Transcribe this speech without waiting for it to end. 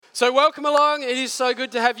So welcome along. It is so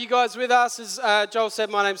good to have you guys with us. As Joel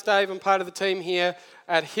said, my name's Dave. I'm part of the team here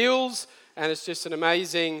at Hills, and it's just an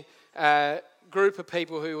amazing group of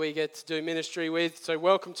people who we get to do ministry with. So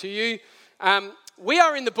welcome to you. We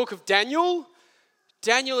are in the book of Daniel.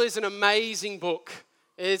 Daniel is an amazing book.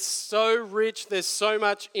 It's so rich. There's so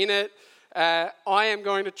much in it. I am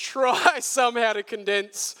going to try somehow to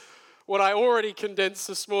condense what I already condensed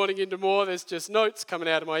this morning into more. There's just notes coming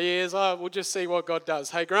out of my ears. We'll just see what God does.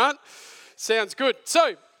 Hey, Grant? Sounds good.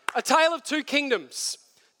 So, a tale of two kingdoms.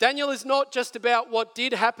 Daniel is not just about what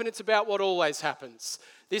did happen, it's about what always happens.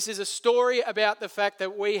 This is a story about the fact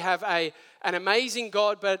that we have an amazing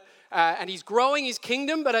God, and he's growing his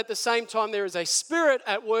kingdom, but at the same time there is a spirit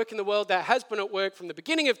at work in the world that has been at work from the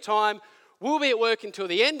beginning of time, will be at work until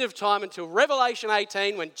the end of time, until Revelation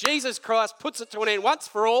 18, when Jesus Christ puts it to an end once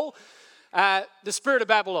for all. The spirit of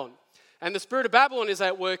Babylon. And the spirit of Babylon is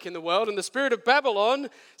at work in the world, and the spirit of Babylon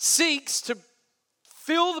seeks to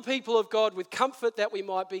fill the people of God with comfort that we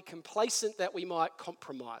might be complacent, that we might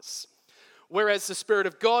compromise. Whereas the spirit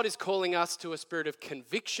of God is calling us to a spirit of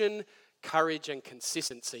conviction, courage, and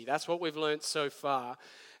consistency. That's what we've learned so far.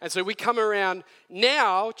 And so we come around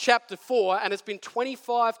now, chapter 4, and it's been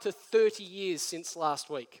 25 to 30 years since last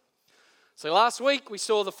week. So last week we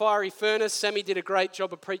saw the fiery furnace. Sammy did a great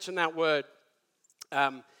job of preaching that word.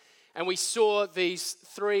 And we saw these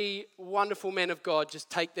three wonderful men of God just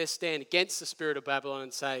take their stand against the spirit of Babylon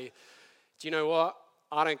and say, do you know what?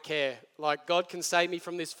 I don't care. Like, God can save me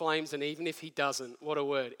from these flames, and even if he doesn't, what a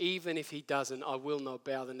word, even if he doesn't, I will not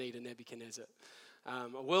bow the knee to Nebuchadnezzar. I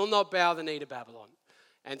will not bow the knee to Babylon.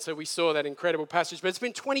 And so we saw that incredible passage. But it's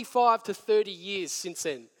been 25 to 30 years since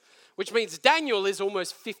then, which means Daniel is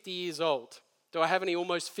almost 50 years old. Do I have any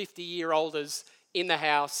almost 50-year-olders in the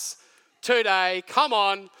house today? Come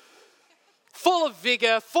on. Full of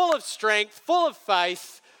vigor, full of strength, full of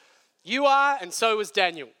faith. You are, and so is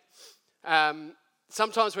Daniel.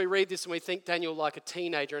 Sometimes we read this and we think Daniel like a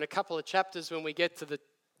teenager. In a couple of chapters, when we get to the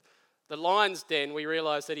lion's den, we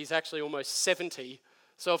realize that he's actually almost 70.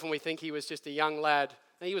 So often we think he was just a young lad.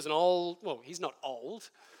 He was he's not old.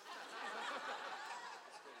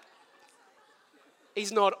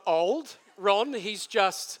 He's not old, Ron. He's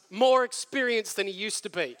just more experienced than he used to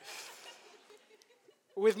be,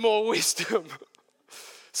 with more wisdom.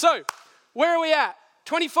 So, where are we at?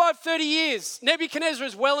 25, 30 years. Nebuchadnezzar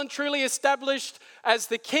is well and truly established as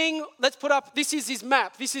the king. Let's put up, this is his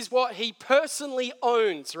map. This is what he personally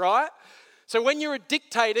owns, right? So when you're a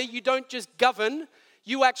dictator, you don't just govern,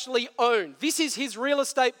 you actually own. This is his real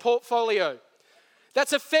estate portfolio.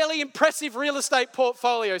 That's a fairly impressive real estate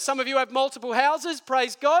portfolio. Some of you have multiple houses,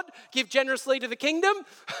 praise God. Give generously to the kingdom.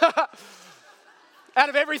 Out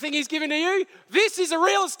of everything he's given to you. This is a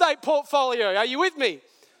real estate portfolio. Are you with me?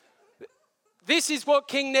 This is what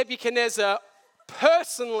King Nebuchadnezzar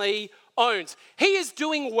personally owns. He is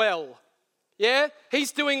doing well. Yeah?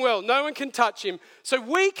 He's doing well. No one can touch him. So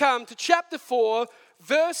we come to chapter 4,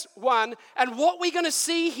 verse 1. And what we're going to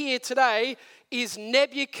see here today is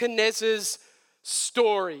Nebuchadnezzar's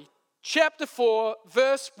story. Chapter 4,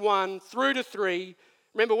 verse 1 through to 3.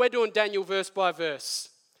 Remember, we're doing Daniel verse by verse,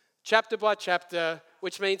 chapter by chapter,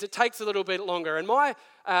 which means it takes a little bit longer. And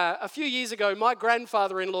a few years ago, my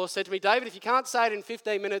grandfather-in-law said to me, David, if you can't say it in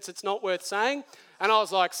 15 minutes, it's not worth saying. And I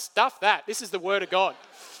was like, stuff that. This is the word of God.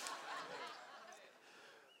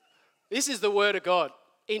 This is the word of God.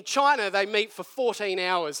 In China, they meet for 14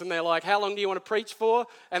 hours and they're like, how long do you want to preach for?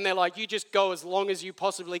 And they're like, you just go as long as you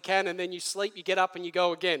possibly can and then you sleep, you get up and you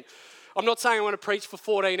go again. I'm not saying I want to preach for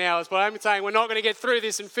 14 hours, but I'm saying we're not going to get through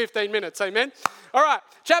this in 15 minutes, amen? All right,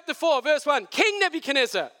 chapter 4, verse 1. King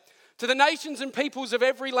Nebuchadnezzar, to the nations and peoples of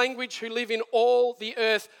every language who live in all the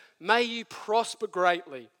earth, may you prosper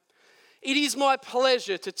greatly. It is my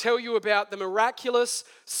pleasure to tell you about the miraculous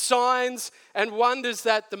signs and wonders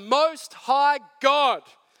that the Most High God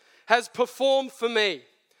has performed for me.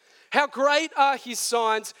 How great are his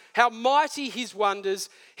signs, how mighty his wonders.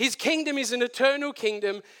 His kingdom is an eternal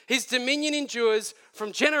kingdom. His dominion endures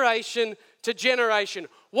from generation to generation.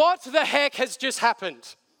 What the heck has just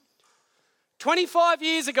happened? 25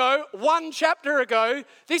 years ago, one chapter ago,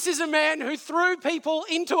 this is a man who threw people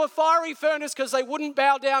into a fiery furnace because they wouldn't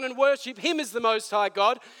bow down and worship him as the Most High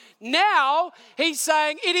God. Now he's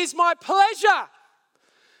saying, it is my pleasure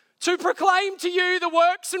to proclaim to you the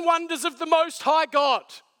works and wonders of the Most High God.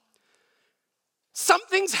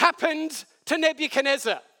 Something's happened to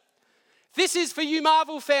Nebuchadnezzar. This is, for you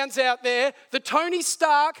Marvel fans out there, the Tony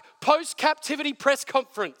Stark post-captivity press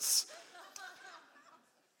conference.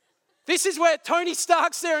 This is where Tony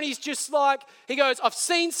Stark's there and he's just like, he goes, I've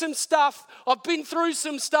seen some stuff, I've been through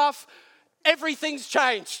some stuff. everything's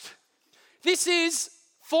changed. This is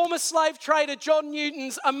former slave trader John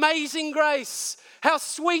Newton's Amazing Grace. How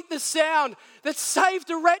sweet the sound that saved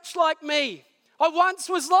a wretch like me. I once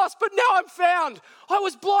was lost, but now I'm found. I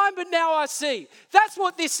was blind, but now I see. That's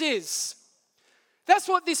what this is. That's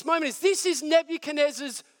what this moment is. This is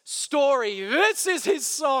Nebuchadnezzar's story. This is his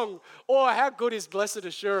song. Oh, how good is Blessed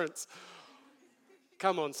Assurance?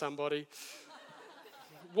 Come on, somebody.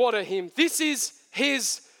 What a hymn. This is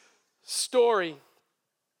his story.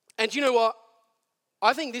 And you know what?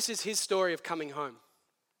 I think this is his story of coming home.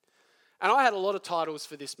 And I had a lot of titles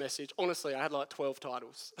for this message. Honestly, I had like 12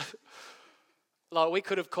 titles. Like we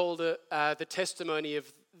could have called it the testimony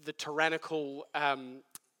of the tyrannical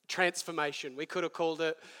transformation. We could have called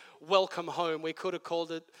it welcome home. We could have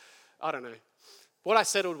called it, I don't know. What I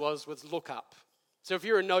settled was look up. So if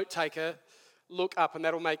you're a note taker, look up and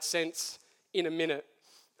that'll make sense in a minute.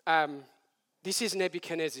 This is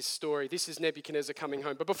Nebuchadnezzar's story. This is Nebuchadnezzar coming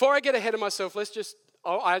home. But before I get ahead of myself,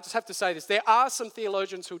 I just have to say this. There are some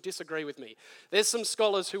theologians who disagree with me. There's some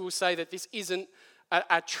scholars who will say that this isn't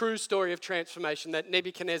a true story of transformation, that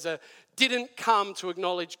Nebuchadnezzar didn't come to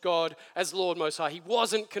acknowledge God as Lord Most High. He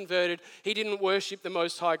wasn't converted. He didn't worship the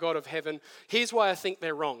Most High God of heaven. Here's why I think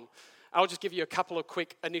they're wrong. I'll just give you a couple of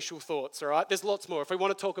quick initial thoughts, all right? There's lots more. If we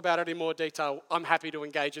want to talk about it in more detail, I'm happy to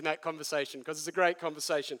engage in that conversation because it's a great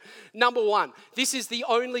conversation. Number one, this is the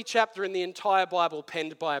only chapter in the entire Bible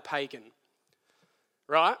penned by a pagan,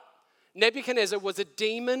 right? Nebuchadnezzar was a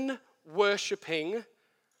demon-worshipping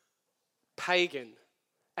pagan,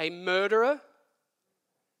 a murderer,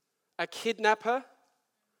 a kidnapper,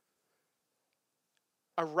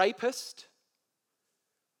 a rapist,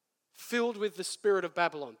 filled with the spirit of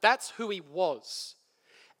Babylon. That's who he was.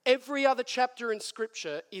 Every other chapter in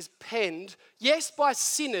Scripture is penned, yes, by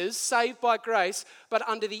sinners saved by grace, but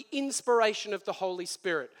under the inspiration of the Holy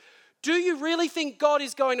Spirit. Do you really think God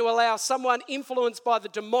is going to allow someone influenced by the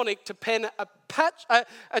demonic to pen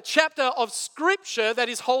a chapter of Scripture that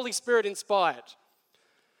is Holy Spirit inspired?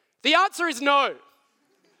 The answer is no.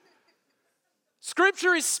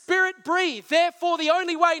 Scripture is Spirit-breathed. Therefore, the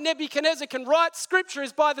only way Nebuchadnezzar can write Scripture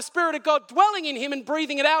is by the Spirit of God dwelling in him and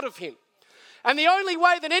breathing it out of him. And the only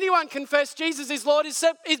way that anyone can confess Jesus is Lord is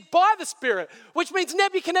by the Spirit, which means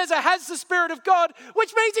Nebuchadnezzar has the Spirit of God,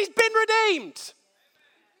 which means he's been redeemed.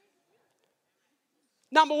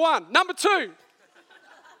 Number one. Number two.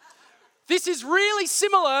 This is really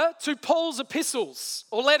similar to Paul's epistles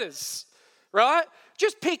or letters, right?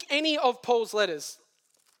 Just pick any of Paul's letters.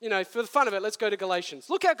 You know, for the fun of it, let's go to Galatians.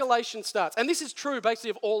 Look how Galatians starts. And this is true basically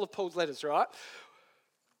of all of Paul's letters, right?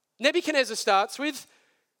 Nebuchadnezzar starts with,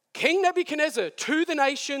 King Nebuchadnezzar, to the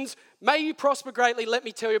nations, may you prosper greatly. Let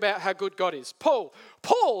me tell you about how good God is. Paul,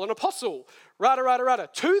 an apostle,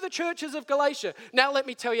 to the churches of Galatia. Now let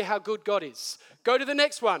me tell you how good God is. Go to the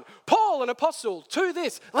next one. Paul, an apostle, to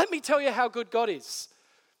this. Let me tell you how good God is.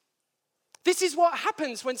 This is what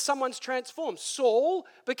happens when someone's transformed. Saul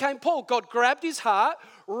became Paul. God grabbed his heart,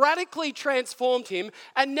 radically transformed him,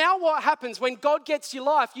 and now what happens when God gets your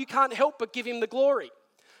life, you can't help but give him the glory.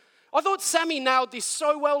 I thought Sammy nailed this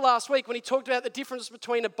so well last week when he talked about the difference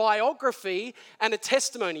between a biography and a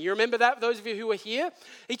testimony. You remember that, those of you who were here?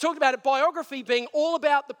 He talked about a biography being all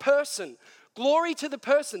about the person, glory to the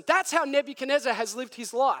person. That's how Nebuchadnezzar has lived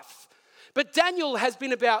his life. But Daniel has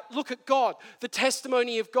been about, look at God, the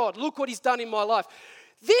testimony of God. Look what he's done in my life.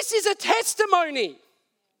 This is a testimony.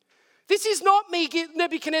 This is not me,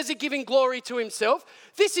 Nebuchadnezzar, giving glory to himself.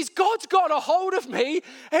 This is God's got a hold of me.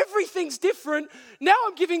 Everything's different. Now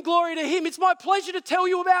I'm giving glory to him. It's my pleasure to tell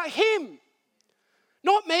you about him.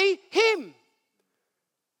 Not me, him.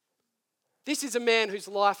 This is a man whose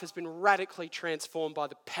life has been radically transformed by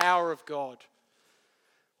the power of God.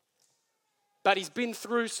 But he's been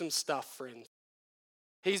through some stuff, friends.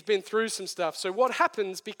 He's been through some stuff. So what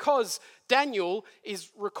happens, because Daniel is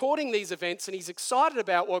recording these events and he's excited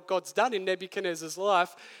about what God's done in Nebuchadnezzar's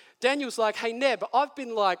life, Daniel's like, hey Neb, I've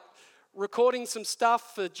been recording some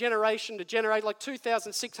stuff for generation to generate,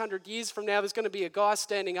 2,600 years from now, there's going to be a guy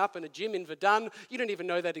standing up in a gym in Verdun. You don't even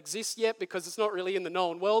know that exists yet because it's not really in the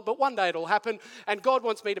known world, but one day it'll happen, and God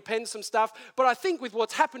wants me to pen some stuff. But I think with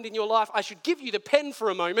what's happened in your life, I should give you the pen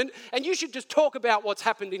for a moment, and you should just talk about what's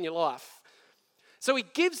happened in your life. So he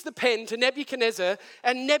gives the pen to Nebuchadnezzar,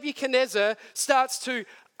 and Nebuchadnezzar starts to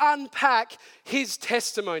unpack his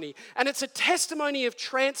testimony. And it's a testimony of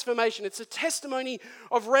transformation. It's a testimony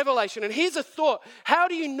of revelation. And here's a thought. How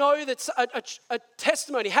do you know that's a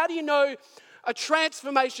testimony? How do you know a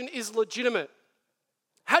transformation is legitimate?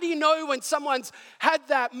 How do you know when someone's had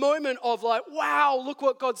that moment of wow, look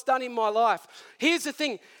what God's done in my life? Here's the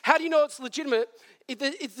thing. How do you know it's legitimate?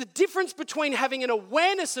 it's the difference between having an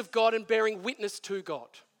awareness of God and bearing witness to God.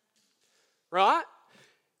 Right?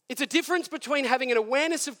 It's a difference between having an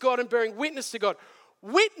awareness of God and bearing witness to God.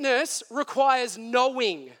 Witness requires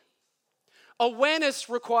knowing. Awareness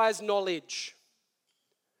requires knowledge.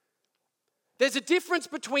 There's a difference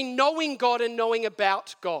between knowing God and knowing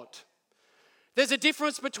about God. There's a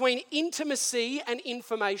difference between intimacy and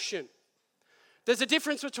information. There's a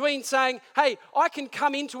difference between saying, hey, I can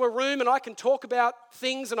come into a room and I can talk about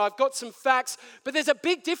things and I've got some facts, but there's a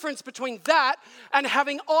big difference between that and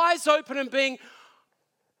having eyes open and being,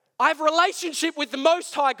 I have a relationship with the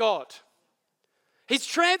Most High God. He's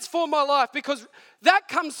transformed my life, because that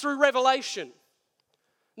comes through revelation,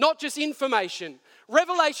 not just information.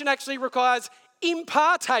 Revelation actually requires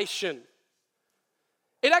impartation.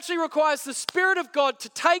 It actually requires the Spirit of God to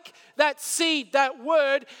take that seed, that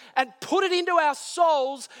word, and put it into our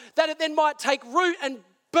souls, that it then might take root and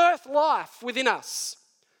birth life within us.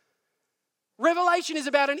 Revelation is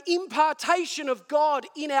about an impartation of God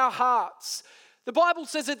in our hearts. The Bible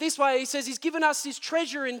says it this way. He says He's given us this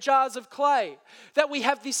treasure in jars of clay, that we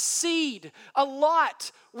have this seed, a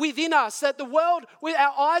light within us, that the world,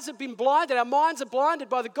 our eyes have been blinded, our minds are blinded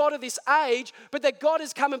by the God of this age, but that God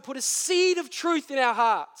has come and put a seed of truth in our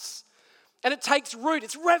hearts. And it takes root.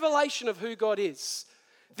 It's revelation of who God is.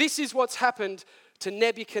 This is what's happened to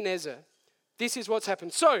Nebuchadnezzar. This is what's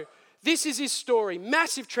happened. So, this is his story,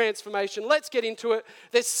 massive transformation. Let's get into it.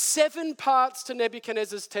 There's 7 parts to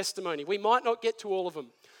Nebuchadnezzar's testimony. We might not get to all of them,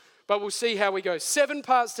 but we'll see how we go. 7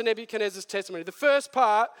 parts to Nebuchadnezzar's testimony. The first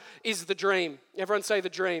part is the dream. Everyone say the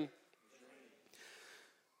dream.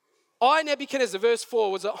 I, Nebuchadnezzar, verse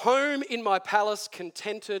 4, was at home in my palace,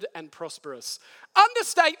 contented and prosperous.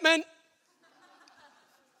 Understatement.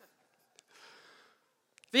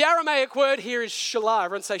 The Aramaic word here is shalah.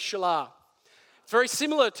 Everyone say shalah. Very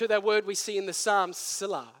similar to that word we see in the Psalms,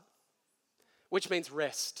 Selah, which means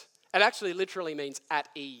rest. It actually literally means at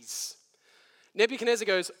ease. Nebuchadnezzar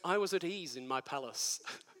goes, I was at ease in my palace.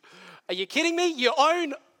 Are you kidding me? You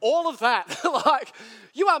own all of that. Like,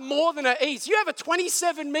 you are more than at ease. You have a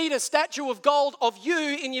 27-meter statue of gold of you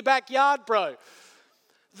in your backyard, bro.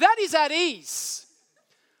 That is at ease.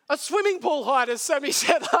 A swimming pool height, as Sammy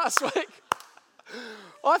said last week.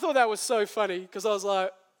 I thought that was so funny, because I was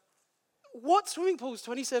like, what swimming pool is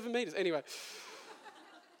 27 meters? Anyway.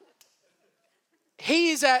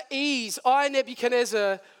 He is at ease. I,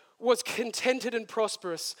 Nebuchadnezzar, was contented and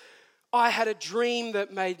prosperous. I had a dream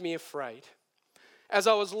that made me afraid. As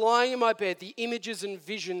I was lying in my bed, the images and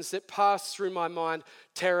visions that passed through my mind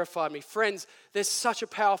terrified me. Friends, there's such a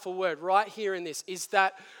powerful word right here in this, is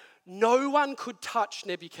that no one could touch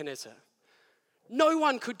Nebuchadnezzar. No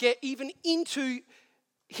one could get even into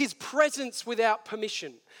his presence without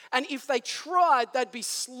permission. And if they tried, they'd be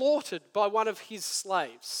slaughtered by one of his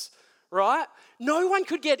slaves, right? No one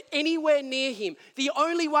could get anywhere near him. The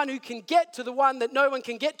only one who can get to the one that no one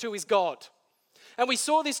can get to is God. And we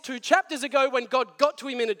saw this 2 chapters ago when God got to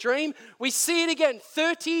him in a dream. We see it again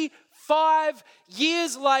 35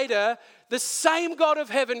 years later. The same God of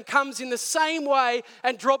heaven comes in the same way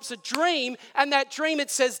and drops a dream. And that dream, it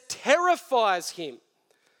says, terrifies him.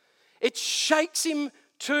 It shakes him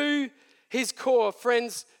to his core.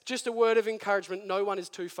 Friends, just a word of encouragement, no one is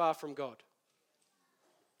too far from God.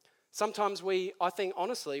 Sometimes I think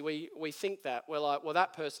honestly, we think that. We're like, well,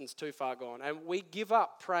 that person's too far gone. And we give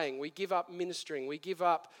up praying, we give up ministering, we give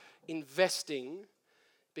up investing,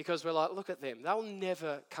 because we're like, look at them. They'll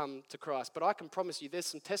never come to Christ. But I can promise you, there's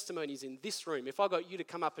some testimonies in this room. If I got you to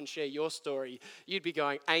come up and share your story, you'd be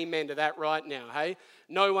going, amen to that right now, hey?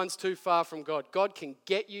 No one's too far from God. God can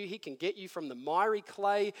get you. He can get you from the miry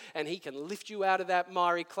clay, and He can lift you out of that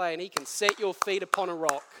miry clay, and He can set your feet upon a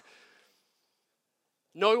rock.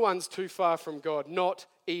 No one's too far from God, not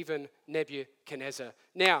even Nebuchadnezzar.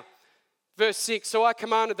 Now, verse 6, so I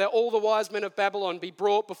commanded that all the wise men of Babylon be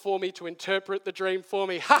brought before me to interpret the dream for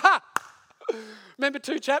me. Ha ha! Remember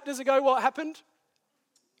 2 chapters ago what happened?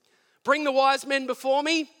 Bring the wise men before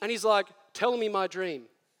me, and he's like, tell me my dream.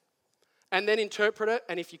 And then interpret it,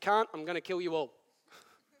 and if you can't, I'm going to kill you all.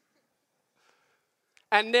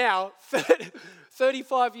 And now,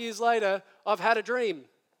 35 years later, I've had a dream.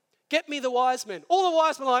 Get me the wise men. All the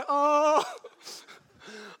wise men are like,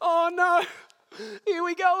 oh no, here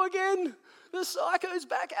we go again. The psycho's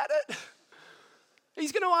back at it.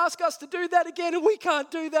 He's going to ask us to do that again, and we can't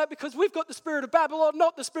do that because we've got the spirit of Babylon,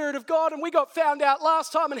 not the spirit of God, and we got found out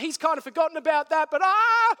last time, and he's kind of forgotten about that, but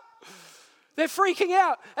they're freaking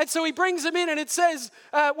out. And so he brings them in, and it says,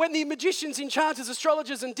 when the magicians, enchanters,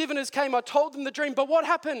 astrologers, and diviners came, I told them the dream, but what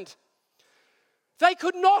happened? They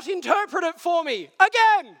could not interpret it for me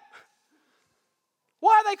again.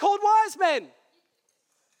 Why are they called wise men?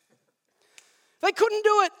 They couldn't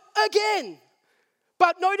do it again.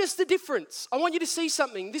 But notice the difference. I want you to see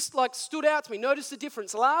something. This stood out to me. Notice the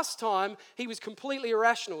difference. Last time, he was completely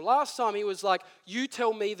irrational. Last time, he was like, you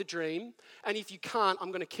tell me the dream, and if you can't, I'm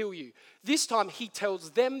going to kill you. This time, he tells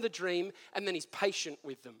them the dream, and then he's patient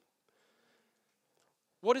with them.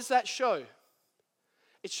 What does that show?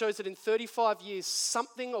 It shows that in 35 years,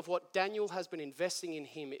 something of what Daniel has been investing in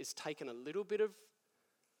him is taken a little bit of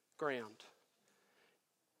ground.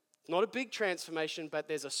 Not a big transformation, but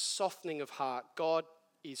there's a softening of heart. God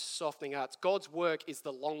is softening hearts. God's work is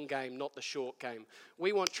the long game, not the short game.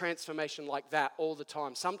 We want transformation like that all the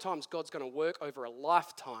time. Sometimes God's going to work over a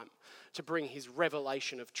lifetime to bring his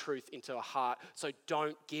revelation of truth into a heart. So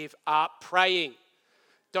don't give up praying.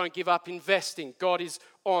 Don't give up investing. God is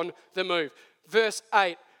on the move. Verse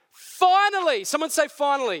 8, finally, someone say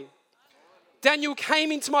finally. Daniel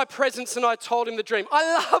came into my presence and I told him the dream.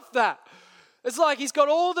 I love that. It's like he's got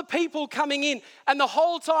all the people coming in, and the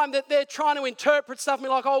whole time that they're trying to interpret stuff, and be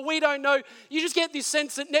like, oh, we don't know. You just get this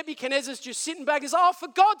sense that Nebuchadnezzar's just sitting back and says, oh, for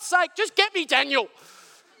God's sake, just get me Daniel.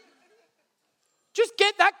 Just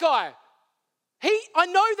get that guy. I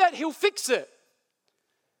know that he'll fix it.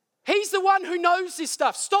 He's the one who knows this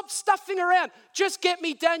stuff. Stop stuffing around. Just get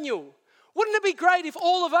me Daniel. Wouldn't it be great if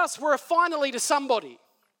all of us were a finally to somebody?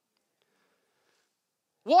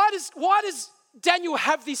 Why does Daniel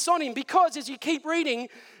have this on him? Because as you keep reading,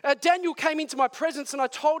 Daniel came into my presence and I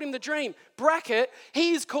told him the dream. Bracket,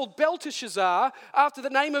 he is called Belteshazzar after the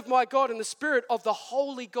name of my God, and the spirit of the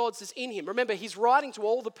holy gods is in him. Remember, he's writing to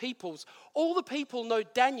all the peoples. All the people know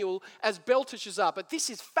Daniel as Belteshazzar, but this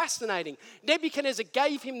is fascinating. Nebuchadnezzar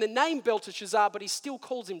gave him the name Belteshazzar, but he still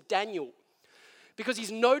calls him Daniel because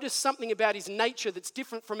he's noticed something about his nature that's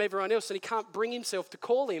different from everyone else, and he can't bring himself to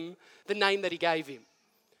call him the name that he gave him.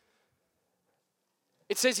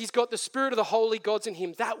 It says he's got the spirit of the holy gods in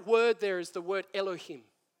him. That word there is the word Elohim,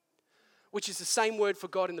 which is the same word for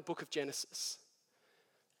God in the book of Genesis.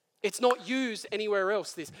 It's not used anywhere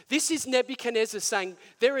else. This is Nebuchadnezzar saying,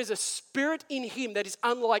 there is a spirit in him that is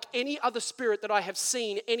unlike any other spirit that I have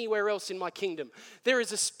seen anywhere else in my kingdom. There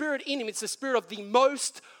is a spirit in him. It's the spirit of the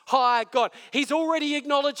most high God. He's already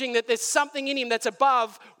acknowledging that there's something in him that's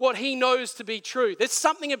above what he knows to be true. There's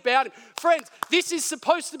something about him. Friends, this is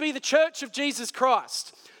supposed to be the church of Jesus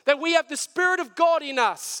Christ. That we have the Spirit of God in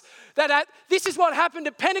us. This is what happened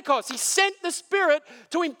at Pentecost. He sent the Spirit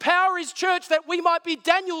to empower his church that we might be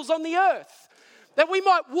Daniels on the earth. That we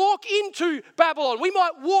might walk into Babylon. We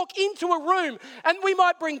might walk into a room and we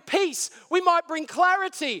might bring peace. We might bring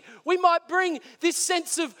clarity. We might bring this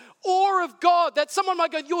sense of awe of God that someone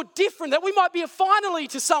might go, you're different. That we might be a finally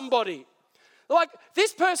to somebody. Like,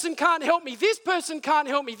 this person can't help me. This person can't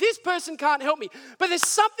help me. This person can't help me. But there's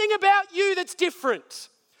something about you that's different.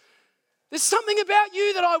 There's something about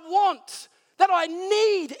you that I want, that I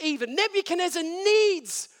need even. Nebuchadnezzar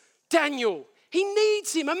needs Daniel. He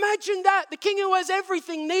needs him. Imagine that. The king who has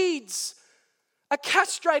everything needs a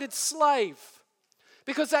castrated slave,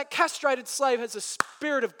 because that castrated slave has the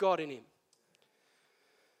Spirit of God in him.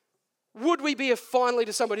 Would we be a finally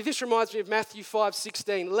to somebody? This reminds me of Matthew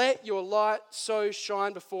 5:16. Let your light so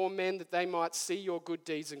shine before men that they might see your good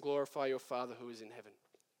deeds and glorify your Father who is in heaven.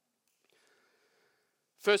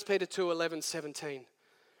 1 Peter 2:11-17.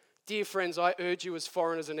 Dear friends, I urge you as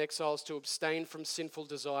foreigners and exiles to abstain from sinful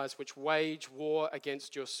desires which wage war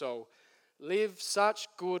against your soul. Live such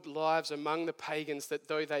good lives among the pagans that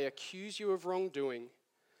though they accuse you of wrongdoing,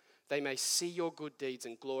 they may see your good deeds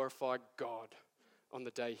and glorify God on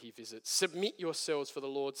the day he visits. Submit yourselves for the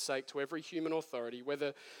Lord's sake to every human authority,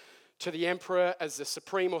 whether to the emperor as the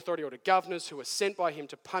supreme authority or to governors who are sent by him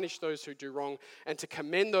to punish those who do wrong and to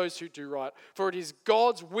commend those who do right. For it is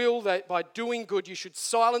God's will that by doing good you should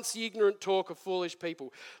silence the ignorant talk of foolish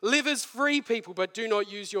people. Live as free people, but do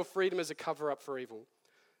not use your freedom as a cover-up for evil.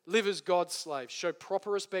 Live as God's slaves. Show proper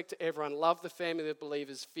respect to everyone. Love the family of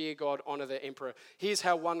believers. Fear God. Honor the emperor. Here's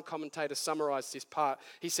how one commentator summarized this part.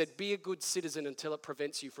 He said, be a good citizen until it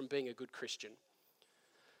prevents you from being a good Christian.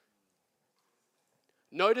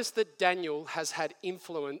 Notice that Daniel has had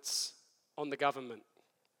influence on the government,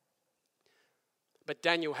 but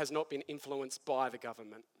Daniel has not been influenced by the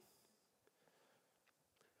government.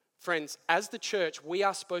 Friends, as the church, we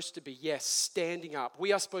are supposed to be, yes, standing up.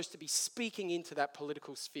 We are supposed to be speaking into that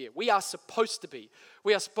political sphere. We are supposed to be.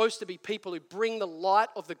 We are supposed to be people who bring the light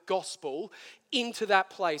of the gospel into that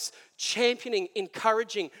place, championing,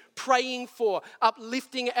 encouraging, praying for,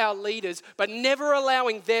 uplifting our leaders, but never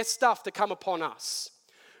allowing their stuff to come upon us.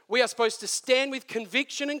 We are supposed to stand with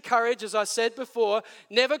conviction and courage, as I said before,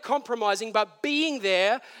 never compromising, but being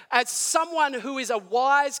there as someone who is a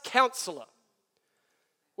wise counselor.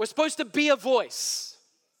 We're supposed to be a voice.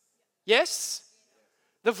 Yes?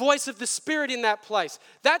 The voice of the Spirit in that place.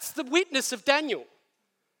 That's the witness of Daniel.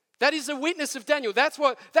 That is the witness of Daniel. That's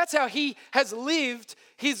how he has lived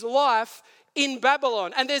his life in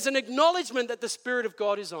Babylon. And there's an acknowledgement that the Spirit of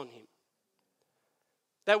God is on him.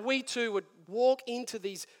 That we too would walk into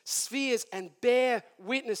these spheres and bear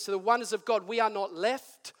witness to the wonders of God. We are not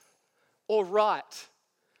left or right.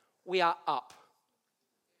 We are up.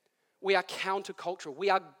 We are countercultural. We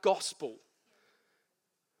are gospel.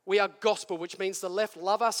 We are gospel, which means the left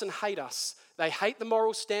love us and hate us. They hate the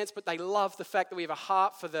moral stance, but they love the fact that we have a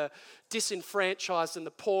heart for the disenfranchised and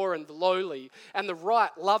the poor and the lowly. And the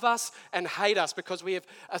right love us and hate us because we have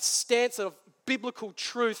a stance of biblical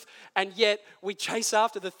truth, and yet we chase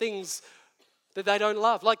after the things that they don't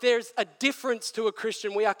love. Like, there's a difference to a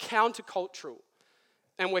Christian. We are countercultural,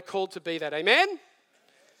 and we're called to be that. Amen?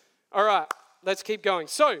 All right, let's keep going.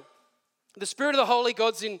 So, the Spirit of the Holy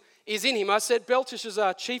God's is in him. I said,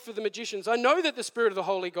 Belteshazzar, chief of the magicians, I know that the Spirit of the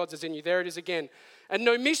Holy Gods is in you. There it is again. And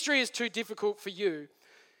no mystery is too difficult for you.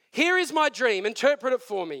 Here is my dream. Interpret it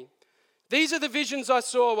for me. These are the visions I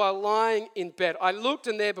saw while lying in bed. I looked,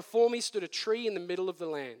 and there before me stood a tree in the middle of the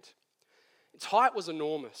land. Its height was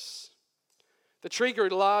enormous. The tree grew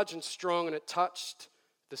large and strong, and it touched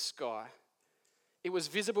the sky. It was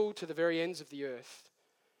visible to the very ends of the earth.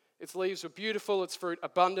 Its leaves were beautiful, its fruit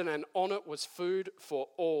abundant, and on it was food for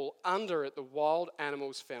all. Under it, the wild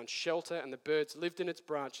animals found shelter, and the birds lived in its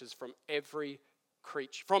branches. From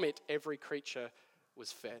it, every creature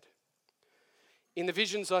was fed. In the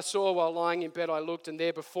visions I saw while lying in bed, I looked, and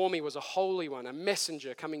there before me was a holy one, a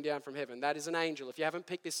messenger coming down from heaven. That is an angel. If you haven't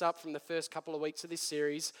picked this up from the first couple of weeks of this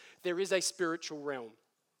series, there is a spiritual realm.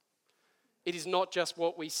 It is not just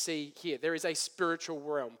what we see here. There is a spiritual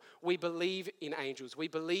realm. We believe in angels. We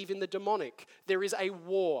believe in the demonic. There is a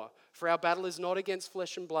war. For our battle is not against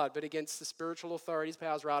flesh and blood, but against the spiritual authorities,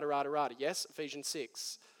 powers, rada, rada, rada. Yes? Ephesians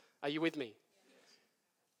 6. Are you with me?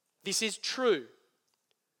 This is true.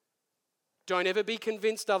 Don't ever be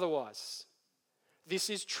convinced otherwise. This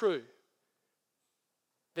is true.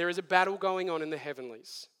 There is a battle going on in the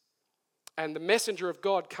heavenlies. And the messenger of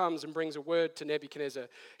God comes and brings a word to Nebuchadnezzar.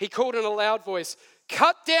 He called in a loud voice,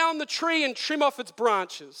 cut down the tree and trim off its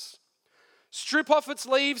branches. Strip off its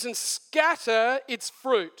leaves and scatter its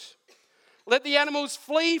fruit. Let the animals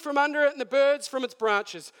flee from under it and the birds from its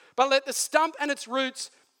branches. But let the stump and its roots,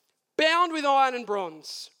 bound with iron and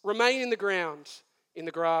bronze, remain in the ground, in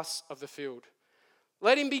the grass of the field.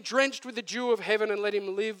 Let him be drenched with the dew of heaven, and let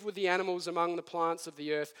him live with the animals among the plants of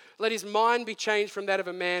the earth. Let his mind be changed from that of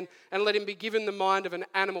a man, and let him be given the mind of an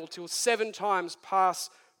animal, till 7 times pass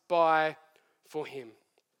by for him.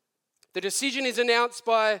 The decision is announced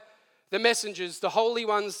by the messengers. The holy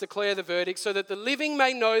ones declare the verdict, so that the living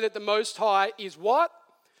may know that the Most High is what?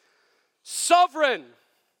 Sovereign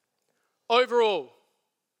over all.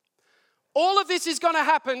 All of this is going to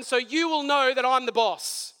happen so you will know that I'm the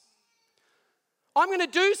boss. I'm going to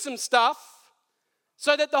do some stuff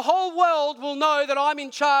so that the whole world will know that I'm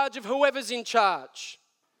in charge of whoever's in charge.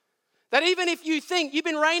 That even if you think you've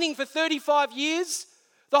been reigning for 35 years,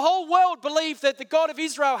 the whole world believed that the God of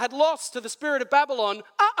Israel had lost to the spirit of Babylon.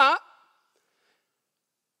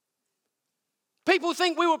 People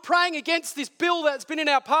think we were praying against this bill that's been in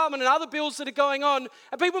our parliament and other bills that are going on,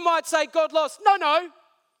 and people might say God lost. No.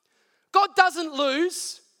 God doesn't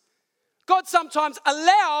lose. God sometimes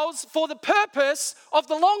allows for the purpose of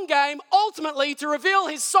the long game, ultimately to reveal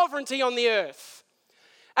his sovereignty on the earth.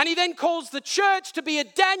 And he then calls the church to be a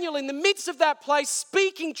Daniel in the midst of that place,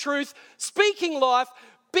 speaking truth, speaking life,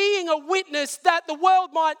 being a witness that the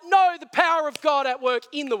world might know the power of God at work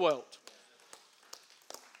in the world.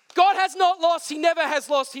 God has not lost. He never has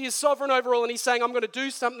lost. He is sovereign over all. And he's saying, I'm going to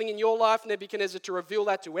do something in your life, Nebuchadnezzar, to reveal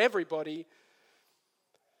that to everybody.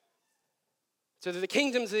 So that the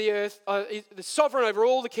kingdoms of the earth, the sovereign over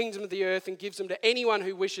all the kingdoms of the earth, and gives them to anyone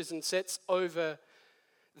who wishes, and sets over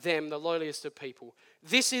them the lowliest of people.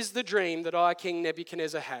 This is the dream that I, King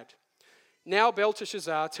Nebuchadnezzar, had. Now,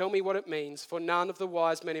 Belteshazzar, tell me what it means, for none of the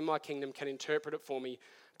wise men in my kingdom can interpret it for me,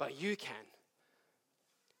 but you can,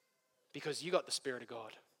 because you got the Spirit of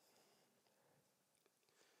God.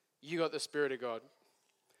 You got the Spirit of God.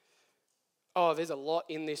 Oh, there's a lot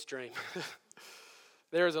in this dream.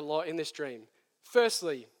 There is a lot in this dream.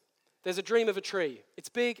 Firstly, there's a dream of a tree. It's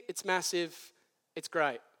big, it's massive, it's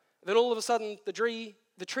great. Then all of a sudden, the tree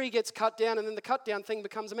gets cut down, and then the cut down thing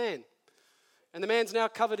becomes a man. And the man's now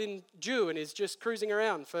covered in dew and is just cruising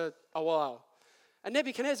around for a while. And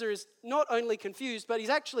Nebuchadnezzar is not only confused, but he's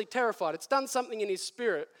actually terrified. It's done something in his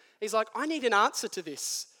spirit. He's like, I need an answer to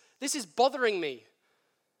this. This is bothering me.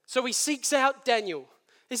 So he seeks out Daniel.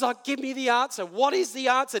 He's like, give me the answer. What is the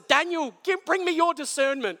answer? Daniel, bring me your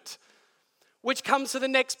discernment. Which comes to the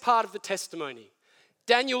next part of the testimony.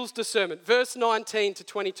 Daniel's discernment, verse 19 to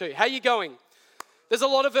 22. How are you going? There's a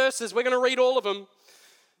lot of verses. We're going to read all of them.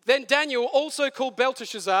 Then Daniel, also called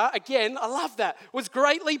Belteshazzar, again, I love that, was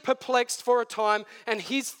greatly perplexed for a time, and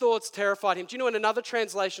his thoughts terrified him. Do you know in another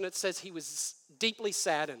translation it says he was deeply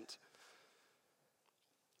saddened?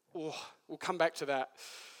 Oh, we'll come back to that.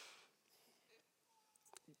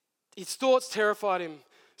 His thoughts terrified him.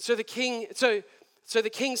 So the king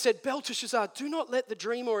said, Belteshazzar, do not let the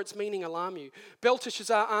dream or its meaning alarm you.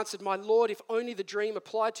 Belteshazzar answered, my lord, if only the dream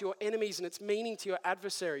applied to your enemies and its meaning to your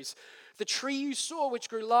adversaries. The tree you saw, which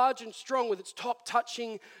grew large and strong, with its top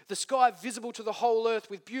touching the sky, visible to the whole earth,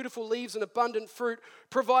 with beautiful leaves and abundant fruit,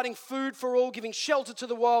 providing food for all, giving shelter to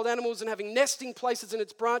the wild animals, and having nesting places in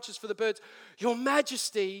its branches for the birds. Your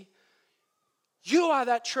Majesty, you are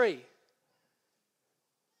that tree.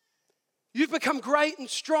 You've become great and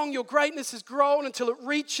strong. Your greatness has grown until it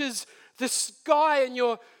reaches the sky, and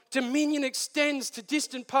your dominion extends to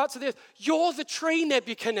distant parts of the earth. You're the tree,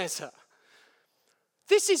 Nebuchadnezzar.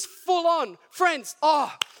 This is full on. Friends,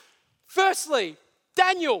 firstly,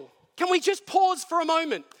 Daniel, can we just pause for a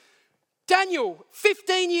moment? Daniel,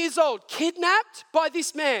 15 years old, kidnapped by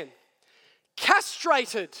this man,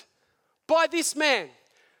 castrated by this man,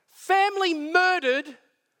 family murdered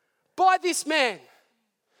by this man,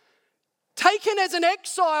 taken as an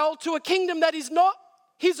exile to a kingdom that is not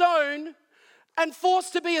his own, and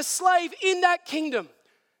forced to be a slave in that kingdom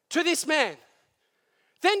to this man.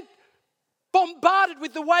 Then bombarded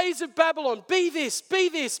with the ways of Babylon. Be this, be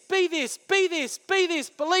this, be this, be this, be this,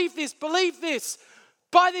 believe this,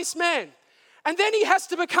 by this man. And then he has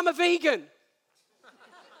to become a vegan.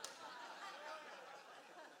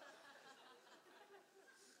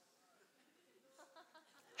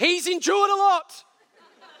 He's endured a lot.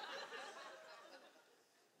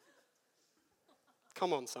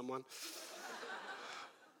 Come on, someone.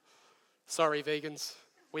 Sorry, vegans.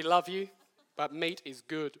 We love you, but meat is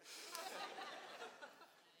good.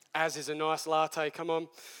 As is a nice latte, come on.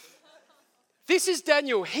 This is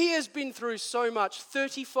Daniel. He has been through so much,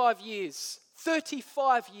 35 years.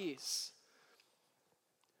 35 years.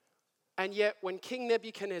 And yet, when King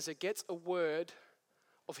Nebuchadnezzar gets a word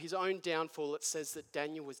of his own downfall, it says that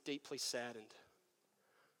Daniel was deeply saddened.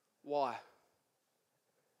 Why?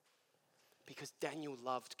 Because Daniel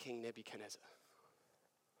loved King Nebuchadnezzar.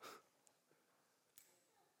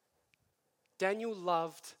 Daniel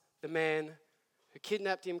loved the man who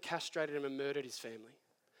kidnapped him, castrated him, and murdered his family.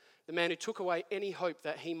 The man who took away any hope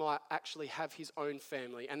that he might actually have his own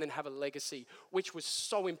family and then have a legacy, which was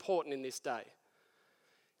so important in this day.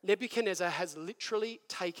 Nebuchadnezzar has literally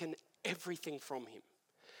taken everything from him,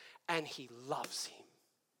 and he loves him.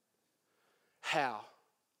 How?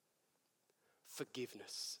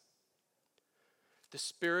 Forgiveness. The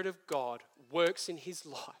Spirit of God works in his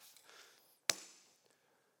life.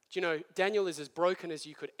 Do you know, Daniel is as broken as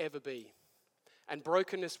you could ever be. And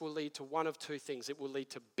brokenness will lead to one of two things. It will lead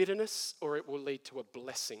to bitterness, or it will lead to a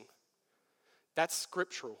blessing. That's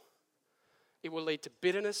scriptural. It will lead to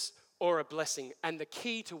bitterness or a blessing. And the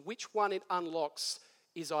key to which one it unlocks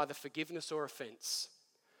is either forgiveness or offense.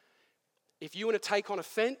 If you want to take on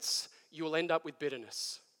offense, you will end up with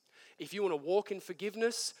bitterness. If you want to walk in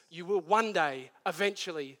forgiveness, you will one day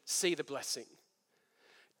eventually see the blessing.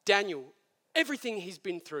 Daniel, everything he's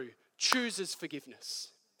been through, chooses forgiveness.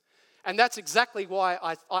 And that's exactly why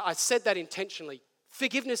I said that intentionally.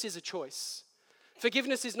 Forgiveness is a choice.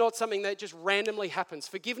 Forgiveness is not something that just randomly happens.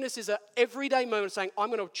 Forgiveness is an everyday moment of saying, I'm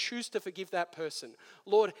going to choose to forgive that person.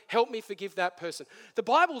 Lord, help me forgive that person. The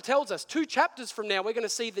Bible tells us 2 chapters from now, we're going to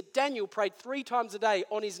see that Daniel prayed 3 times a day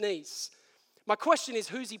on his knees. My question is,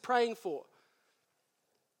 who's he praying for?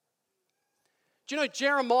 Do you know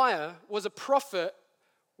Jeremiah was a prophet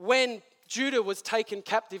when Judah was taken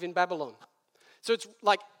captive in Babylon? So it's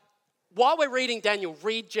like, while we're reading Daniel,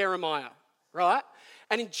 read Jeremiah, right?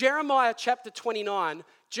 And in Jeremiah chapter 29,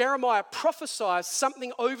 Jeremiah prophesies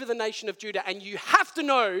something over the nation of Judah, and you have to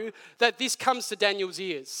know that this comes to Daniel's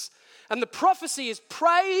ears. And the prophecy is,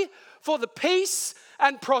 pray for the peace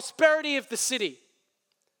and prosperity of the city.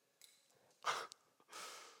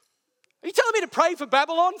 Are you telling me to pray for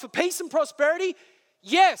Babylon, for peace and prosperity?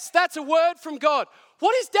 Yes, that's a word from God.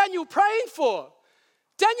 What is Daniel praying for?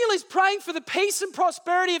 Daniel is praying for the peace and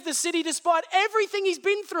prosperity of the city despite everything he's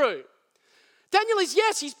been through. Daniel is,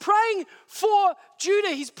 yes, he's praying for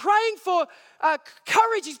Judah. He's praying for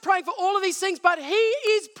courage. He's praying for all of these things, but he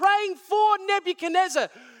is praying for Nebuchadnezzar,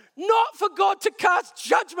 not for God to cast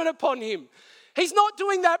judgment upon him. He's not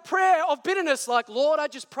doing that prayer of bitterness like, Lord, I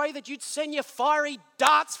just pray that you'd send your fiery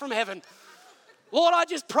darts from heaven. Lord, I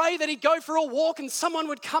just pray that he'd go for a walk and someone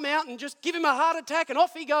would come out and just give him a heart attack and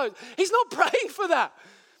off he goes. He's not praying for that.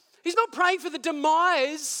 He's not praying for the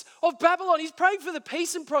demise of Babylon. He's praying for the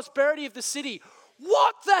peace and prosperity of the city.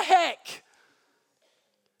 What the heck?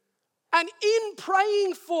 And in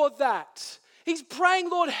praying for that, he's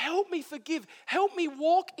praying, Lord, help me forgive. Help me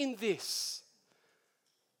walk in this.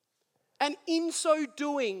 And in so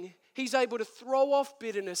doing, he's able to throw off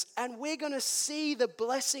bitterness, and we're going to see the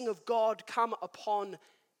blessing of God come upon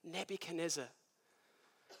Nebuchadnezzar.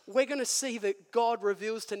 We're going to see that God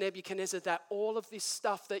reveals to Nebuchadnezzar that all of this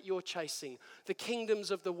stuff that you're chasing, the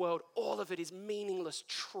kingdoms of the world, all of it is meaningless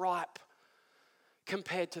tripe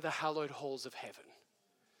compared to the hallowed halls of heaven.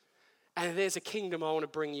 And there's a kingdom I want to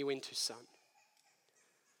bring you into, son.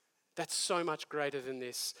 That's so much greater than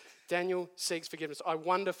this. Daniel seeks forgiveness. I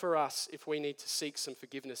wonder for us if we need to seek some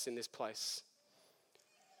forgiveness in this place.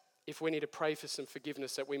 If we need to pray for some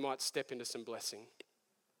forgiveness that we might step into some blessing.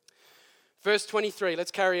 Verse 23,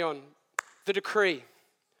 let's carry on. The decree.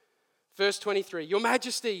 Verse 23, Your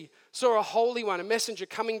Majesty saw a holy one, a messenger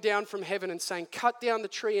coming down from heaven and saying, cut down the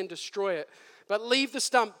tree and destroy it, but leave the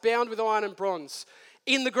stump bound with iron and bronze.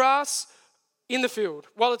 In the grass, in the field,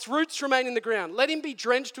 while its roots remain in the ground. Let him be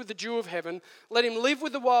drenched with the dew of heaven. Let him live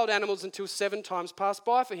with the wild animals until 7 times pass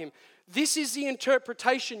by for him. This is the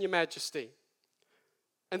interpretation, Your Majesty.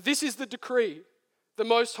 And this is the decree the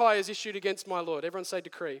Most High has issued against my Lord. Everyone say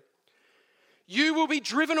decree. You will be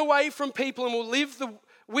driven away from people and will live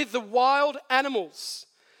with the wild animals.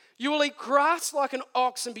 You will eat grass like an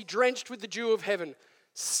ox and be drenched with the dew of heaven.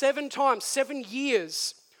 7 times, 7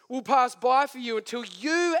 years will pass by for you until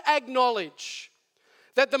you acknowledge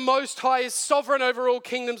that the Most High is sovereign over all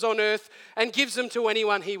kingdoms on earth and gives them to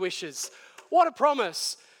anyone he wishes. What a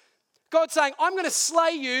promise. God's saying, I'm going to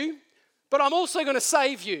slay you, but I'm also going to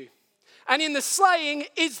save you. And in the slaying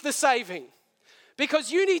is the saving.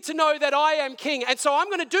 Because you need to know that I am king. And so I'm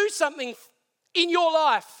going to do something in your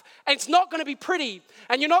life. And it's not going to be pretty.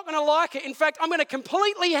 And you're not going to like it. In fact, I'm going to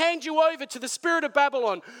completely hand you over to the spirit of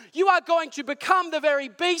Babylon. You are going to become the very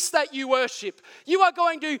beast that you worship. You are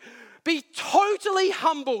going to be totally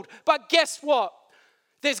humbled. But guess what?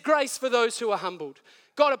 There's grace for those who are humbled.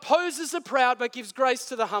 God opposes the proud but gives grace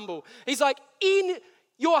to the humble. He's like, in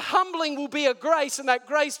your humbling will be a grace, and that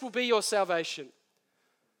grace will be your salvation.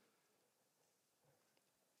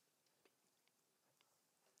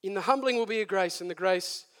 In the humbling will be a grace, and the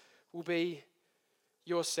grace will be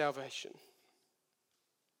your salvation.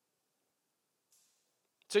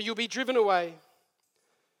 So you'll be driven away.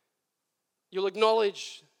 You'll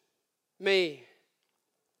acknowledge me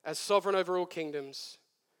as sovereign over all kingdoms.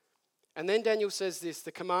 And then Daniel says this,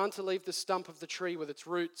 the command to leave the stump of the tree with its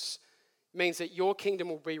roots means that your kingdom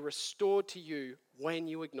will be restored to you when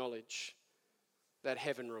you acknowledge that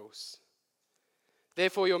heaven rules.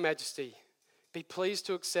 Therefore, Your Majesty, be pleased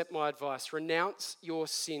to accept my advice. Renounce your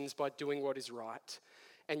sins by doing what is right,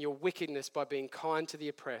 and your wickedness by being kind to the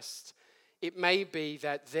oppressed. It may be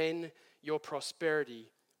that then your prosperity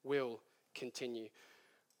will continue.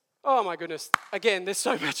 Oh my goodness. Again, there's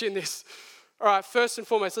so much in this. All right, first and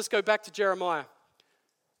foremost, let's go back to Jeremiah.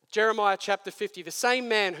 Jeremiah chapter 50, the same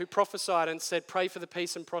man who prophesied and said, pray for the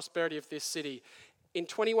peace and prosperity of this city. In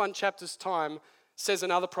 21 chapters' time, says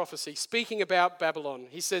another prophecy, speaking about Babylon.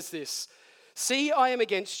 He says this, see, I am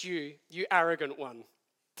against you, you arrogant one,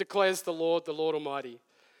 declares the Lord Almighty.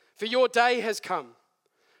 For your day has come,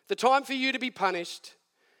 the time for you to be punished.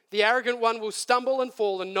 The arrogant one will stumble and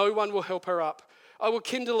fall, and no one will help her up. I will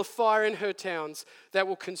kindle a fire in her towns that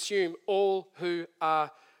will consume all who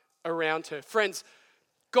are around her. Friends,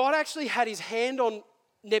 God actually had his hand on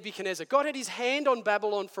Nebuchadnezzar. God had his hand on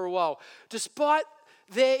Babylon for a while. Despite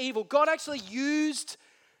their evil, God actually used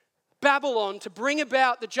Babylon to bring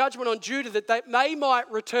about the judgment on Judah that they might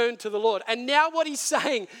return to the Lord. And now what he's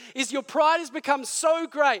saying is your pride has become so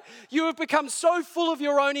great. You have become so full of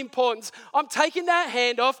your own importance. I'm taking that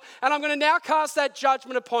hand off and I'm going to now cast that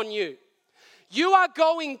judgment upon you. You are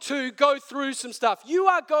going to go through some stuff. You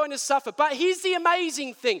are going to suffer. But here's the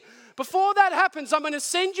amazing thing. Before that happens, I'm going to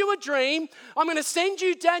send you a dream. I'm going to send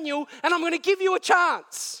you Daniel, and I'm going to give you a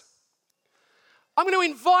chance. I'm going to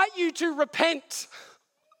invite you to repent.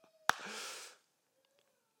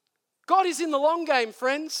 God is in the long game,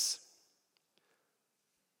 friends.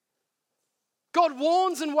 God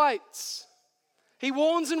warns and waits. He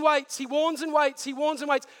warns and waits. He warns and waits. He warns and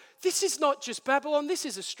waits. this is not just Babylon, this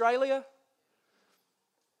is Australia.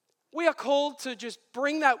 We are called to just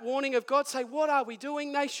bring that warning of God, say, what are we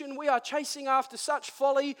doing, nation? We are chasing after such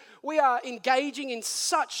folly. We are engaging in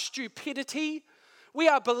such stupidity. We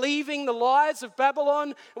are believing the lies of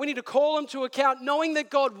Babylon. We need to call them to account, knowing that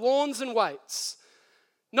God warns and waits.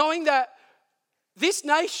 Knowing that this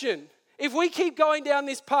nation, if we keep going down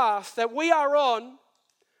this path that we are on,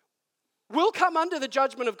 will come under the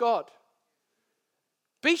judgment of God.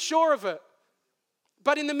 Be sure of it.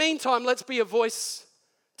 But in the meantime, let's be a voice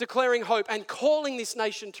declaring hope and calling this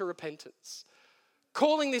nation to repentance.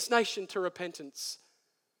 Calling this nation to repentance.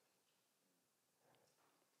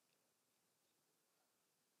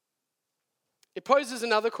 It poses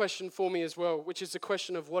another question for me as well, which is the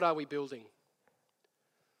question of what are we building?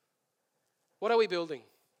 What are we building?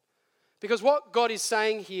 Because what God is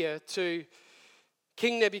saying here to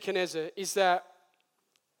King Nebuchadnezzar is that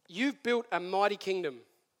you've built a mighty kingdom,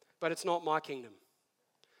 but it's not my kingdom.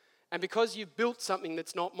 And because you've built something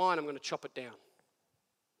that's not mine, I'm going to chop it down.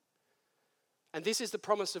 And this is the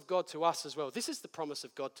promise of God to us as well. This is the promise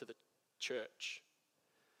of God to the church.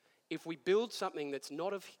 If we build something that's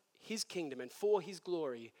not of his kingdom and for his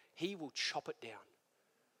glory, he will chop it down.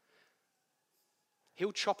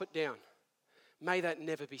 He'll chop it down. May that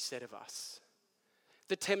never be said of us.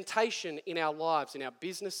 The temptation in our lives, in our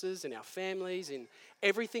businesses, in our families, in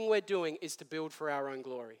everything we're doing is to build for our own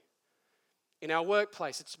glory. In our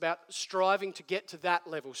workplace, it's about striving to get to that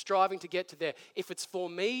level, striving to get to there. If it's for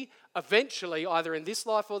me, eventually, either in this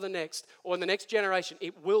life or the next generation,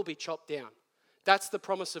 it will be chopped down. That's the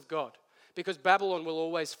promise of God, because Babylon will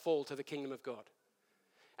always fall to the kingdom of God.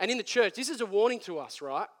 And in the church, this is a warning to us,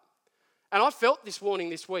 right? And I felt this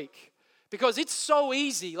warning this week, because it's so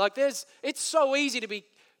easy. It's so easy to be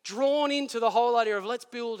drawn into the whole idea of let's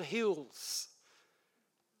build hills.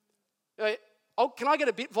 Can I get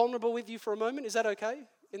a bit vulnerable with you for a moment? Is that okay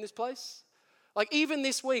in this place? Even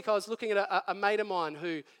this week, I was looking at a mate of mine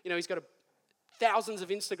who, he's got thousands of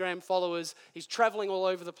Instagram followers. He's traveling all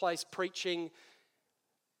over the place preaching.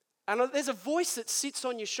 And there's a voice that sits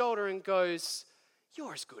on your shoulder and goes,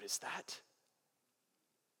 you're as good as that.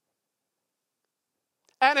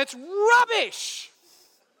 And it's rubbish.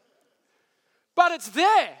 But it's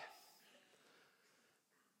there.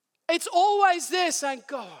 It's always there saying,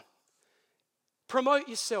 God, promote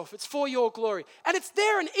yourself. It's for your glory. And it's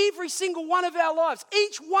there in every single one of our lives.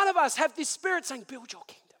 Each one of us have this spirit saying, build your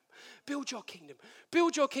kingdom, build your kingdom,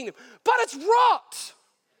 build your kingdom. But it's rot.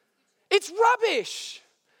 It's rubbish.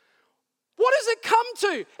 What does it come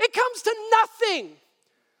to? It comes to nothing.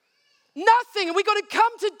 Nothing. And we've got to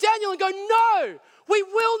come to Daniel and go, no, we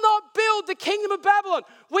will not build the kingdom of Babylon.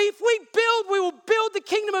 If we build, we will build the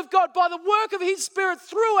kingdom of God by the work of his Spirit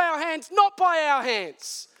through our hands, not by our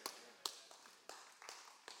hands.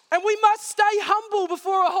 And we must stay humble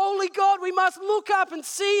before a holy God. We must look up and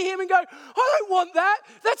see him and go, I don't want that.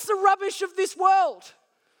 That's the rubbish of this world.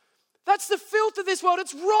 That's the filth of this world.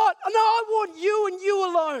 It's rot. No, I want you and you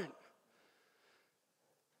alone.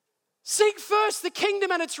 Seek first the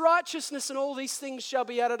kingdom and its righteousness, and all these things shall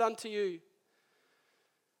be added unto you.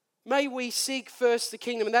 May we seek first the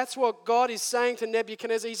kingdom. And that's what God is saying to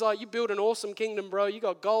Nebuchadnezzar. He's like, you build an awesome kingdom, bro. You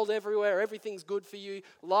got gold everywhere. Everything's good for you.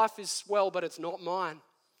 Life is swell, but it's not mine.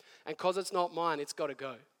 And because it's not mine, it's got to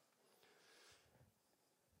go.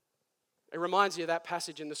 It reminds you of that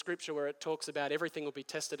passage in the scripture where it talks about everything will be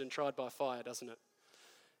tested and tried by fire, doesn't it?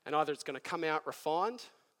 And either it's going to come out refined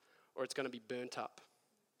or it's going to be burnt up.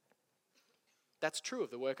 That's true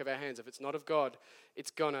of the work of our hands. If it's not of God,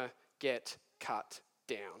 it's going to get cut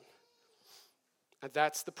down. And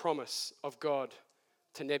that's the promise of God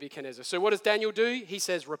to Nebuchadnezzar. So what does Daniel do? He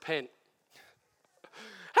says, repent.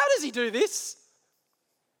 How does he do this?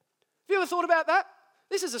 Have you ever thought about that?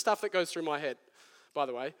 This is the stuff that goes through my head, by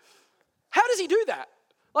the way. How does he do that?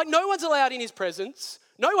 No one's allowed in his presence.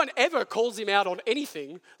 No one ever calls him out on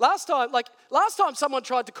anything. Last time someone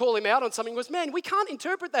tried to call him out on something was, man, we can't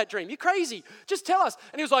interpret that dream. You're crazy. Just tell us.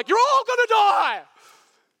 And he was like, you're all going to die.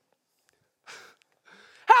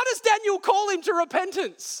 How does Daniel call him to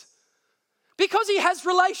repentance? Because he has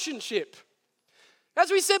relationship. As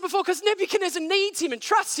we said before, because Nebuchadnezzar needs him and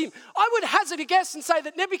trusts him. I would hazard a guess and say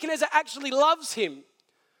that Nebuchadnezzar actually loves him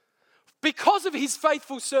because of his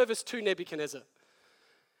faithful service to Nebuchadnezzar.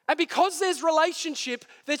 And because there's relationship,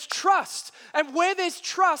 there's trust. And where there's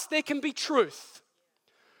trust, there can be truth.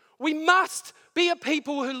 We must be a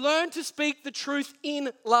people who learn to speak the truth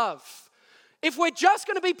in love. If we're just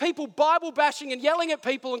going to be people Bible bashing and yelling at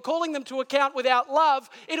people and calling them to account without love,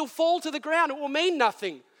 it'll fall to the ground. It will mean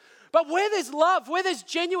nothing. But where there's love, where there's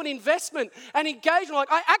genuine investment and engagement,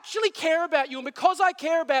 like I actually care about you, and because I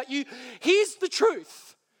care about you, here's the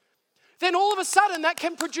truth. Then all of a sudden that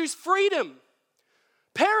can produce freedom.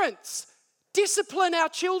 Parents, discipline our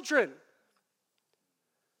children.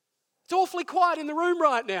 It's awfully quiet in the room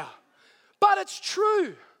right now, but it's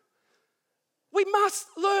true. We must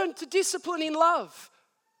learn to discipline in love.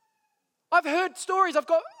 I've heard stories. I've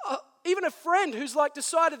got even a friend who's like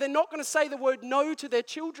decided they're not going to say the word no to their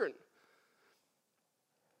children.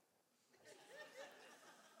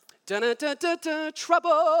 Dun-dun-dun-dun-dun,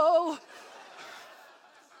 trouble.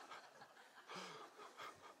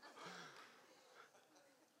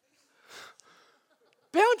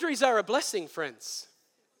 Boundaries are a blessing, friends.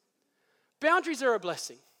 Boundaries are a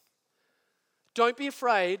blessing. Don't be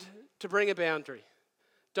afraid to bring a boundary.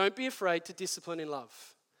 Don't be afraid to discipline in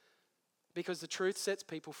love, because the truth sets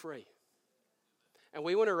people free. And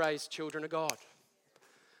we want to raise children of God.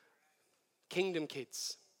 Kingdom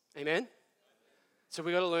kids. Amen? So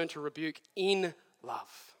we've got to learn to rebuke in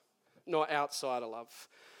love, not outside of love.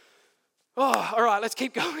 Oh, all right, let's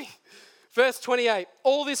keep going. Verse 28.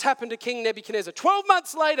 All this happened to King Nebuchadnezzar. 12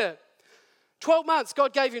 months later. 12 months.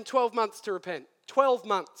 God gave him 12 months to repent. 12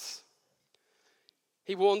 months.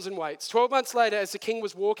 He warns and waits. 12 months later, as the king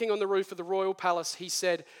was walking on the roof of the royal palace, he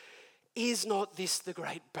said, "Is not this the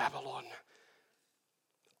great Babylon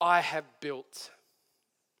I have built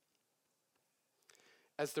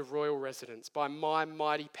as the royal residence by my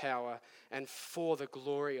mighty power and for the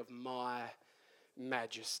glory of my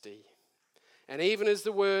majesty?" And even as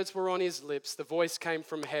the words were on his lips, the voice came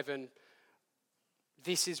from heaven,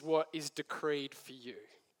 "This is what is decreed for you."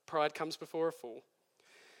 Pride comes before a fall.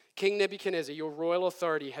 King Nebuchadnezzar, your royal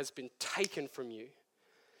authority has been taken from you.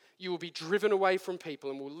 You will be driven away from people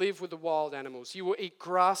and will live with the wild animals. You will eat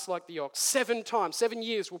grass like the ox. 7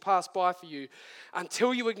 years will pass by for you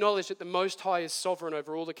until you acknowledge that the Most High is sovereign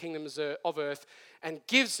over all the kingdoms of earth and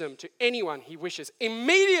gives them to anyone he wishes.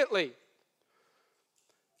 Immediately,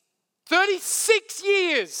 36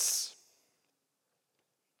 years.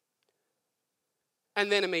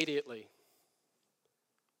 And then immediately.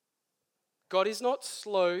 God is not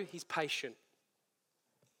slow, he's patient.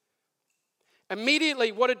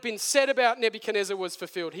 Immediately, what had been said about Nebuchadnezzar was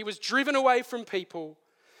fulfilled. He was driven away from people,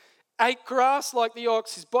 ate grass like the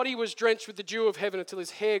ox, his body was drenched with the dew of heaven until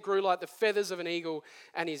his hair grew like the feathers of an eagle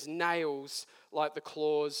and his nails like the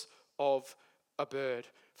claws of a bird.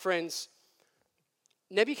 Friends,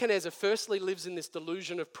 Nebuchadnezzar firstly lives in this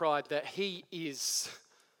delusion of pride that he is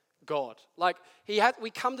God. Like we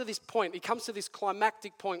come to this point, he comes to this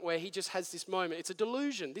climactic point where he just has this moment. It's a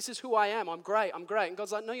delusion. This is who I am. I'm great. I'm great. And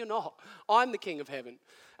God's like, no, you're not. I'm the King of heaven.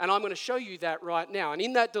 And I'm going to show you that right now. And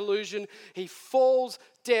in that delusion, he falls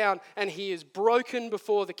down and he is broken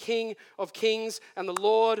before the King of kings and the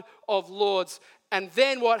Lord of lords. And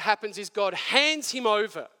then what happens is God hands him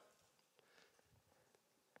over.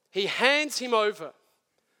 He hands him over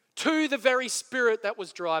to the very spirit that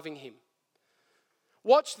was driving him.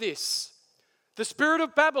 Watch this. The spirit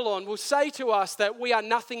of Babylon will say to us that we are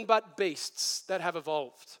nothing but beasts that have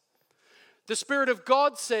evolved. The Spirit of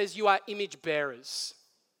God says you are image bearers.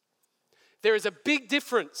 There is a big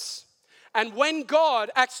difference. And when God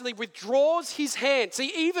actually withdraws his hand,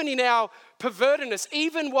 see, even in our pervertedness,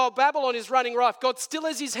 even while Babylon is running rife, God still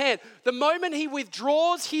has his hand. The moment he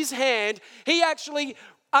withdraws his hand, he actually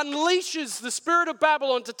unleashes the spirit of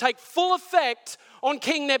Babylon to take full effect on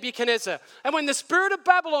King Nebuchadnezzar. And when the spirit of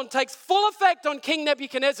Babylon takes full effect on King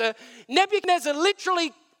Nebuchadnezzar, Nebuchadnezzar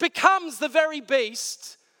literally becomes the very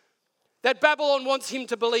beast that Babylon wants him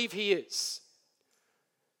to believe he is.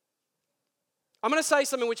 I'm going to say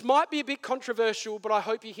something which might be a bit controversial, but I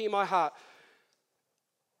hope you hear my heart.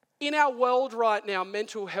 In our world right now,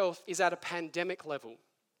 mental health is at a pandemic level.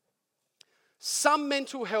 Some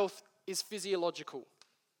mental health is physiological.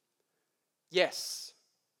 Yes.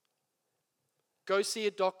 Go see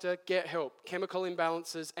a doctor, get help. Chemical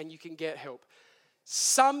imbalances, and you can get help.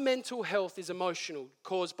 Some mental health is emotional,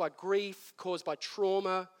 caused by grief, caused by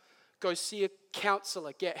trauma. Go see a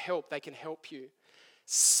counselor, get help. They can help you.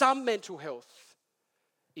 Some mental health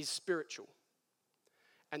is spiritual.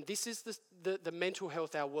 And this is the mental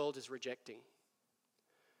health our world is rejecting.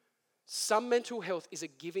 Some mental health is a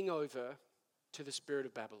giving over to the spirit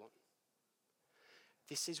of Babylon.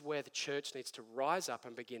 This is where the church needs to rise up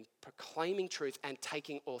and begin proclaiming truth and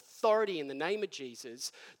taking authority in the name of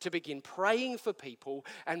Jesus to begin praying for people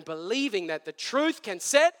and believing that the truth can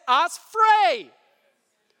set us free.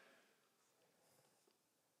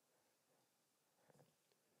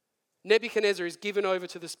 Nebuchadnezzar is given over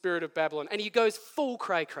to the spirit of Babylon and he goes full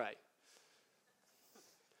cray-cray.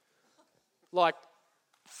 Like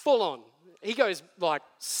full on. He goes like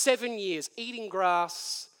 7 years eating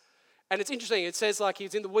grass. And it's interesting, it says like he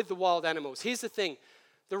was with the wild animals. Here's the thing,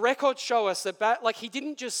 the records show us that he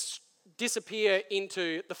didn't just disappear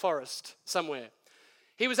into the forest somewhere.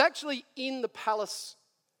 He was actually in the palace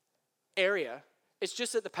area. It's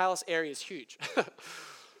just that the palace area is huge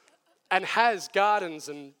and has gardens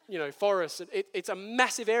and forests. It's a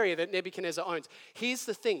massive area that Nebuchadnezzar owns. Here's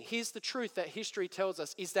the thing, here's the truth that history tells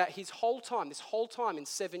us, is that this whole time in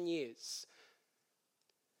 7 years,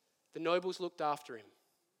 the nobles looked after him,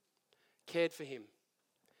 cared for him.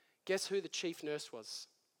 Guess who the chief nurse was?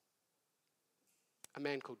 A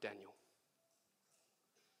man called Daniel.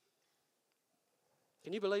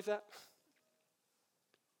 Can you believe that?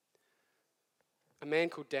 A man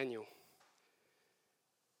called Daniel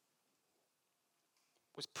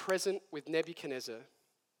was present with Nebuchadnezzar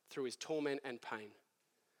through his torment and pain.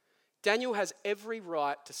 Daniel has every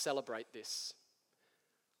right to celebrate this.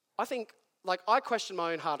 I think, I question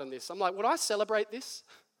my own heart on this. I'm like, would I celebrate this?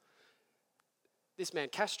 This man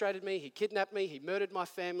castrated me, he kidnapped me, he murdered my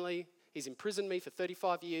family, he's imprisoned me for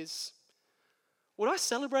 35 years. Would I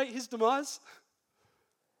celebrate his demise?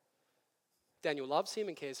 Daniel loves him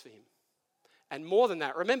and cares for him. And more than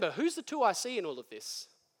that, remember, who's the 2IC in all of this?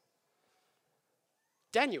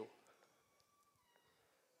 Daniel.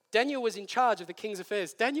 Daniel was in charge of the king's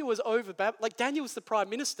affairs. Daniel was over, Daniel was the prime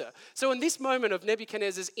minister. So in this moment of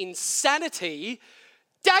Nebuchadnezzar's insanity,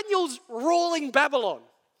 Daniel's ruling Babylon.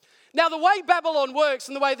 Now, the way Babylon works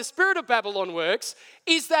and the way the spirit of Babylon works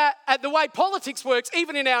is that the way politics works,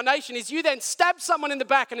 even in our nation, is you then stab someone in the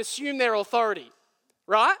back and assume their authority,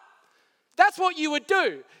 right? That's what you would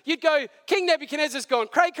do. You'd go, King Nebuchadnezzar's gone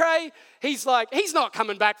cray-cray. He's not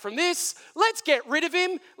coming back from this. Let's get rid of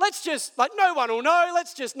him. Let's just, no one will know.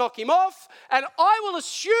 Let's just knock him off. And I will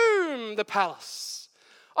assume the palace.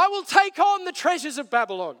 I will take on the treasures of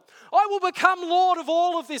Babylon. I will become Lord of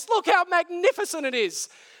all of this. Look how magnificent it is.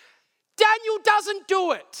 Daniel doesn't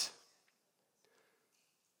do it.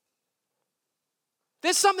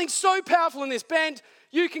 There's something so powerful in this. Band,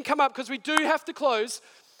 you can come up because we do have to close.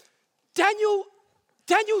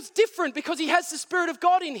 Daniel's different because he has the Spirit of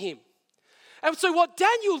God in him. And so what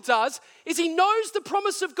Daniel does is he knows the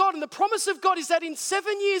promise of God. And the promise of God is that in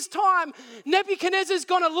 7 years' time, Nebuchadnezzar's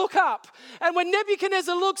going to look up. And when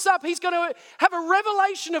Nebuchadnezzar looks up, he's going to have a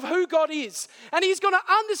revelation of who God is. And he's going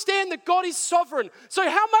to understand that God is sovereign. So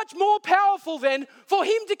how much more powerful then for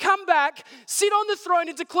him to come back, sit on the throne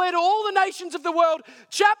and declare to all the nations of the world,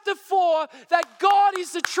 chapter 4, that God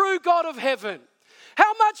is the true God of heaven.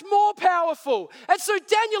 How much more powerful? And so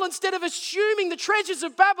Daniel, instead of assuming the treasures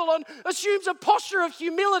of Babylon, assumes a posture of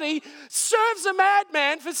humility, serves a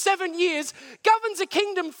madman for 7 years, governs a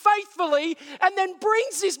kingdom faithfully, and then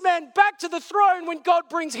brings this man back to the throne when God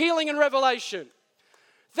brings healing and revelation.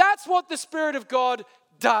 That's what the Spirit of God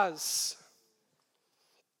does.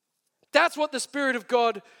 That's what the Spirit of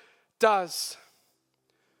God does.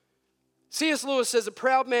 C.S. Lewis says, a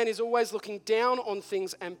proud man is always looking down on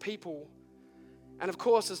things and people. And of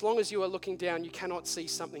course, as long as you are looking down, you cannot see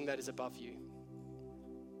something that is above you.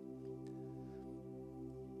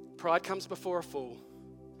 Pride comes before a fall,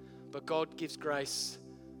 but God gives grace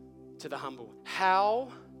to the humble. How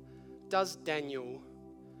does Daniel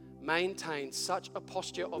maintain such a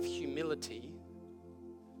posture of humility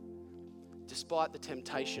despite the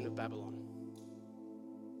temptation of Babylon?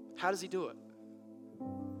 How does he do it?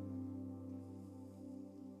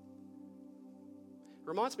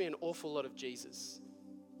 Reminds me an awful lot of Jesus.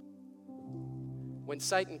 When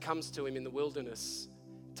Satan comes to him in the wilderness,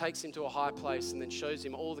 takes him to a high place and then shows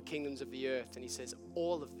him all the kingdoms of the earth, and he says,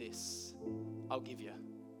 all of this I'll give you.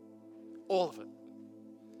 All of it.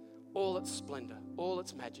 All its splendor, all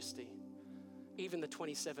its majesty, even the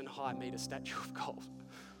 27 high meter statue of gold.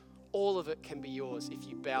 All of it can be yours if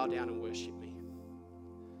you bow down and worship me.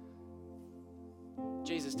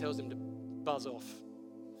 Jesus tells him to buzz off.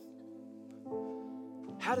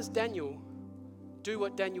 How does Daniel do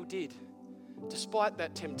what Daniel did despite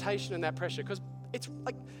that temptation and that pressure? Because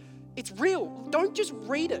it's real. Don't just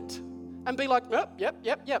read it and be like,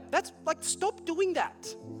 yep. That's stop doing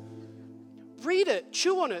that. Read it,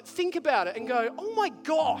 chew on it, think about it and go, oh my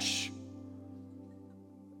gosh,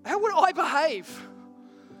 how would I behave?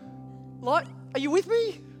 Are you with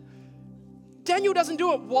me? Daniel doesn't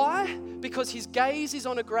do it. Why? Because his gaze is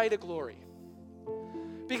on a greater glory.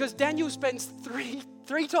 Because Daniel spends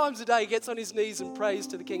three times a day, gets on his knees and prays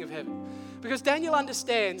to the King of Heaven. Because Daniel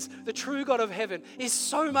understands the true God of heaven is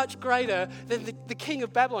so much greater than the king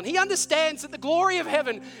of Babylon. He understands that the glory of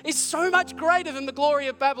heaven is so much greater than the glory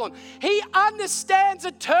of Babylon. He understands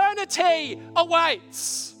eternity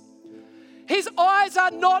awaits. His eyes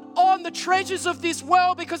are not on the treasures of this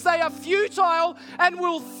world because they are futile and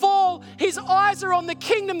will fall. His eyes are on the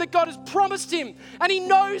kingdom that God has promised him. And he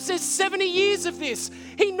knows there's 70 years of this.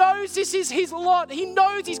 He knows this is his lot. He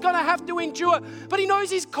knows he's going to have to endure. But he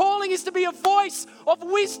knows his calling is to be a voice of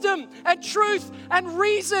wisdom and truth and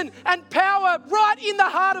reason and power right in the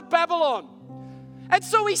heart of Babylon. And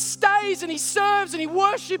so he stays and he serves and he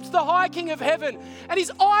worships the high King of heaven. And his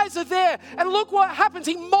eyes are there. And look what happens.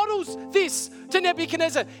 He models this to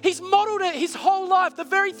Nebuchadnezzar. He's modeled it his whole life. The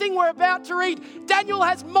very thing we're about to read, Daniel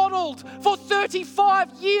has modeled for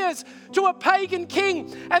 35 years to a pagan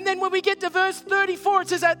king. And then when we get to verse 34, it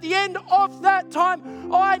says, at the end of that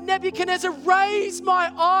time, I, Nebuchadnezzar, raised my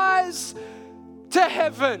eyes to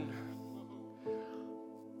heaven.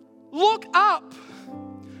 Look up.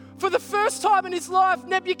 For the first time in his life,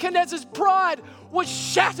 Nebuchadnezzar's pride was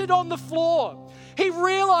shattered on the floor. He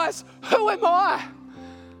realized, who am I?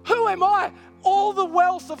 Who am I? All the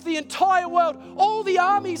wealth of the entire world, all the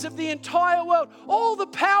armies of the entire world, all the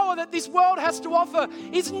power that this world has to offer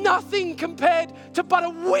is nothing compared to but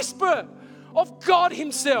a whisper of God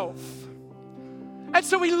himself. And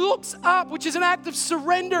so he looks up, which is an act of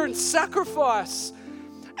surrender and sacrifice.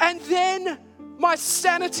 And then my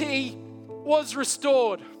sanity was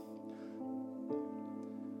restored.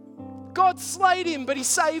 God slayed him, but he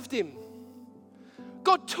saved him.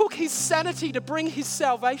 God took his sanity to bring his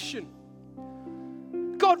salvation.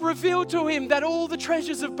 God revealed to him that all the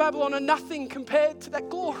treasures of Babylon are nothing compared to that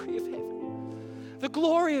glory of heaven. The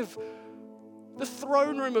glory of the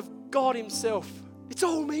throne room of God himself. It's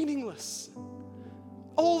all meaningless.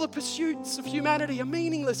 All the pursuits of humanity are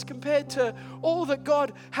meaningless compared to all that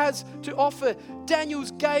God has to offer.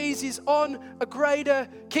 Daniel's gaze is on a greater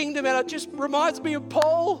kingdom, and it just reminds me of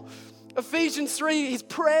Paul. Ephesians 3, his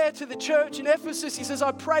prayer to the church in Ephesus, he says,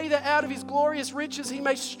 I pray that out of his glorious riches he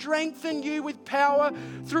may strengthen you with power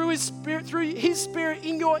through his spirit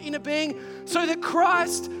in your inner being, so that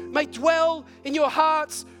Christ may dwell in your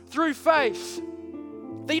hearts through faith.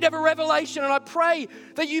 That you'd have a revelation, and I pray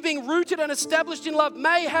that you, being rooted and established in love,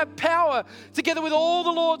 may have power, together with all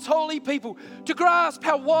the Lord's holy people, to grasp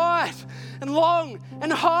how wide and long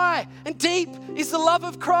and high and deep is the love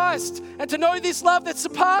of Christ, and to know this love that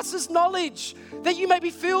surpasses knowledge, that you may be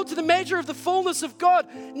filled to the measure of the fullness of God,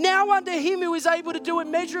 now unto him who is able to do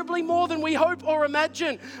immeasurably more than we hope or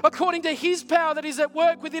imagine, according to his power that is at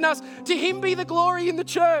work within us. To him be the glory in the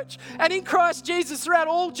church and in Christ Jesus throughout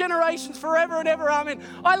all generations, forever and ever. Amen.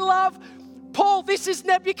 I love Paul. This is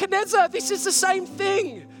Nebuchadnezzar. This is the same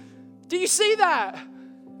thing. Do you see that?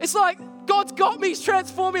 It's like God's got me, he's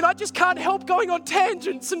transforming. I just can't help going on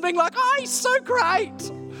tangents and being like, oh, he's so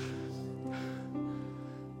great.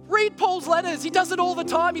 Read Paul's letters. He does it all the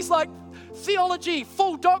time. He's like, theology,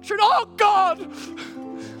 full doctrine. Oh, God.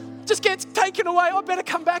 Just gets taken away. I better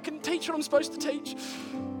come back and teach what I'm supposed to teach.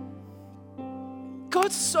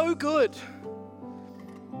 God's so good.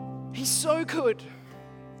 He's so good.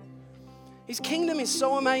 His kingdom is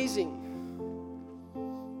so amazing.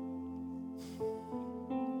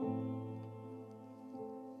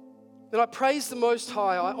 Then I praised the Most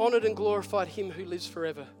High. I honored and glorified him who lives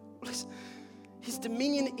forever. Listen, his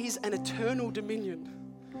dominion is an eternal dominion.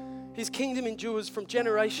 His kingdom endures from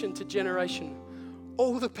generation to generation.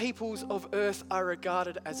 All the peoples of earth are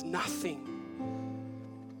regarded as nothing.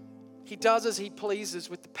 He does as he pleases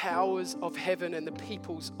with the powers of heaven and the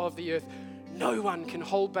peoples of the earth. No one can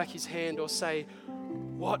hold back his hand or say,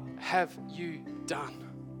 what have you done?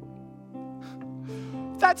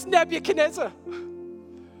 That's Nebuchadnezzar.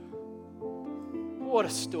 What a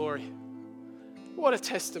story. What a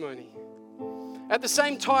testimony. At the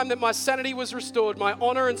same time that my sanity was restored, my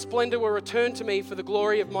honor and splendor were returned to me for the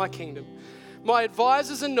glory of my kingdom. My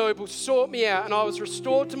advisors and nobles sought me out, and I was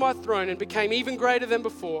restored to my throne and became even greater than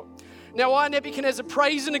before. Now I, Nebuchadnezzar,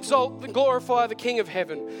 praise and exalt and glorify the King of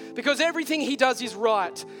heaven, because everything he does is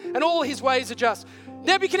right, and all his ways are just.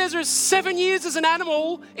 Nebuchadnezzar is 7 years as an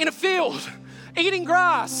animal in a field, eating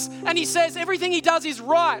grass, and he says everything he does is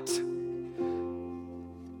right.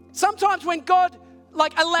 Sometimes when God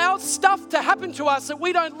allows stuff to happen to us that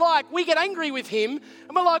we don't like, we get angry with him,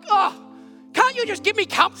 and we're like, oh, can't you just give me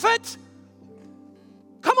comfort?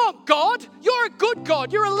 Come on, God. You're a good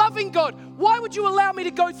God. You're a loving God. Why would you allow me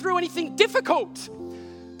to go through anything difficult?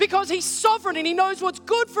 Because he's sovereign and he knows what's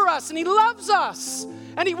good for us and he loves us.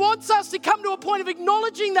 And he wants us to come to a point of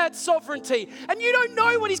acknowledging that sovereignty. And you don't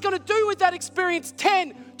know what he's going to do with that experience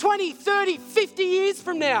 10, 20, 30, 50 years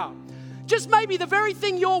from now. Just maybe the very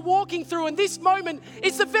thing you're walking through in this moment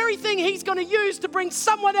is the very thing he's going to use to bring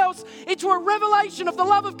someone else into a revelation of the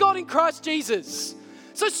love of God in Christ Jesus.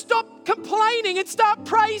 So stop complaining and start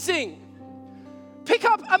praising. Pick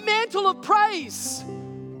up a mantle of praise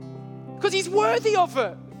because he's worthy of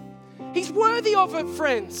it. He's worthy of it,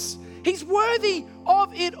 friends. He's worthy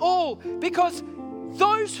of it all because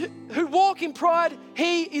those who walk in pride,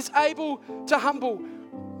 he is able to humble.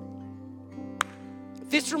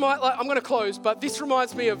 I'm going to close, but this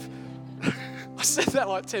reminds me of, I said that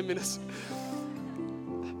like 10 minutes.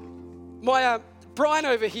 My Brian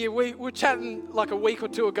over here, we were chatting like a week or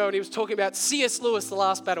two ago and he was talking about C.S. Lewis, The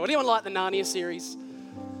Last Battle. Anyone like the Narnia series?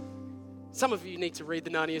 Some of you need to read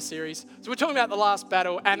the Narnia series. So we're talking about The Last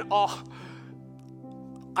Battle and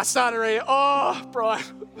I started reading, Brian,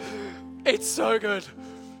 it's so good.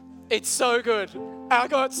 It's so good. I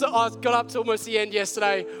got up to almost the end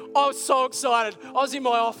yesterday. I was so excited. I was in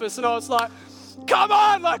my office and I was like, come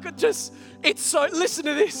on, listen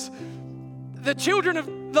to this. The children of,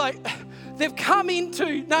 they've come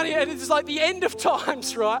into Narnia and it's like the end of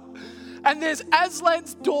times, right? And there's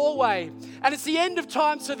Aslan's doorway and it's the end of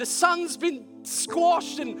time, so the sun's been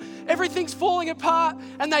squashed and everything's falling apart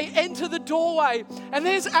and they enter the doorway and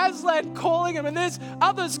there's Aslan calling him and there's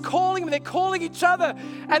others calling him, they're calling each other.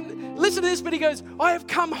 And listen to this, but he goes, I have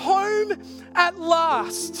come home at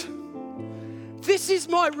last. This is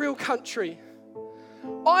my real country.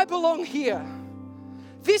 I belong here.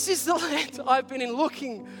 This is the land I've been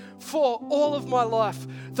looking for all of my life,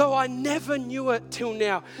 though I never knew it till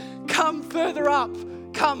now. Come further up,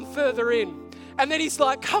 come further in. And then he's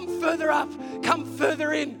like, come further up, come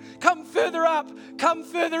further in, come further up, come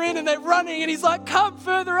further in. And they're running and he's like, come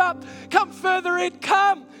further up, come further in,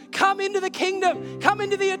 come into the kingdom, come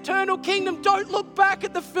into the eternal kingdom. Don't look back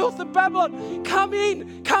at the filth of Babylon. Come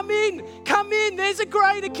in, come in, come in. There's a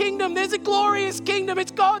greater kingdom. There's a glorious kingdom.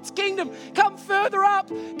 It's God's kingdom. Come further up,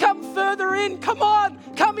 come further in. Come on,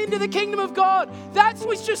 come into the kingdom of God. That's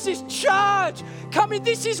what's just this charge. Come in.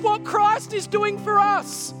 This is what Christ is doing for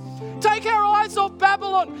us. Take our eyes off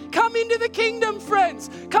Babylon. Come into the kingdom,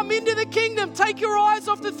 friends. Come into the kingdom. Take your eyes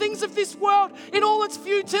off the things of this world in all its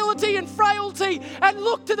futility and frailty and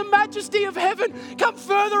look to the majesty of heaven. Come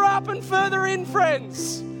further up and further in,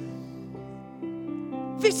 friends.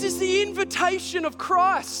 This is the invitation of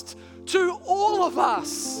Christ to all of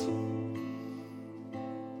us.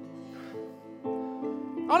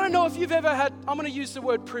 I don't know if you've ever had, I'm going to use the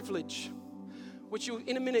word privilege, which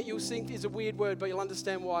in a minute you'll think is a weird word, but you'll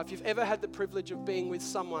understand why. If you've ever had the privilege of being with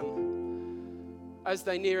someone as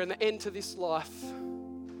they near the end to this life,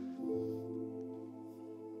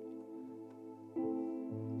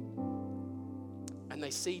 and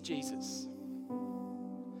they see Jesus,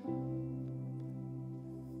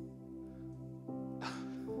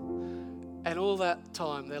 and all that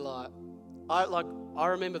time they're like, I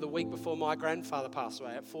remember the week before my grandfather passed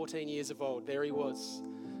away at 14 years of old. There he was,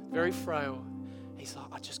 very frail. He's like,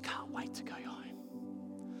 I just can't wait to go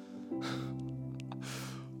home.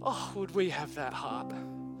 Oh, would we have that heart?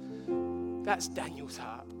 That's Daniel's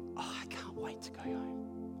heart. Oh, I can't wait to go home.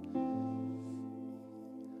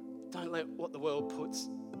 Don't let what the world puts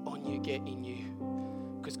on you get in you,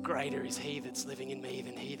 because greater is he that's living in me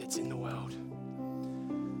than he that's in the world.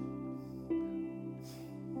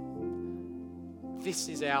 This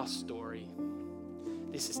is our story.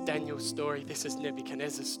 This is Daniel's story. This is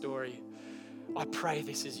Nebuchadnezzar's story. I pray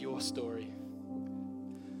this is your story.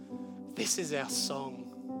 This is our song,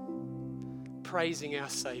 praising our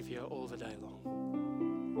Savior all the day long.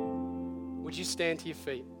 Would you stand to your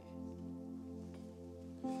feet?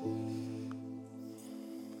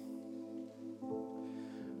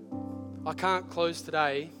 I can't close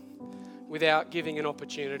today without giving an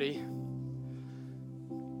opportunity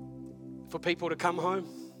for people to come home,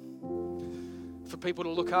 for people to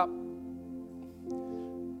look up.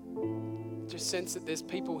 Just sense that there's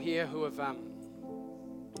people here who have,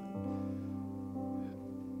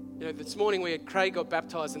 this morning Craig got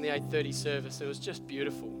baptized in the 8:30 service. It was just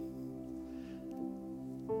beautiful,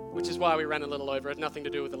 which is why we ran a little over. It had nothing to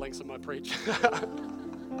do with the length of my preach.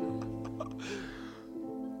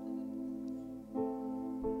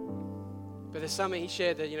 But there's something he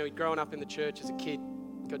shared that, he'd grown up in the church as a kid,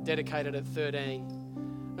 got dedicated at 13,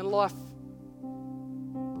 and life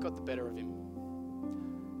got the better of him.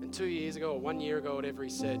 2 years ago or 1 year ago, whatever he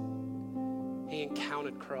said, he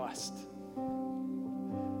encountered Christ.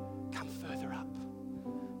 Come further up,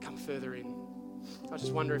 come further in. I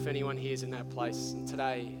just wonder if anyone here is in that place, and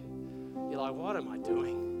today you're like, what am I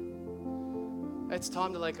doing? It's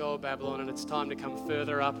time to let go of Babylon, and it's time to come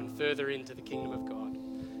further up and further into the kingdom of God.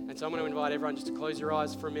 And so I'm going to invite everyone just to close your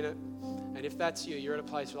eyes for a minute. And if that's you, you're at a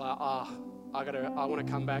place where I want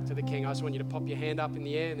to come back to the King. I just want you to pop your hand up in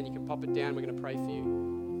the air, and then you can pop it down. We're going to pray for you.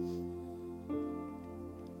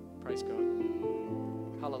 Praise God.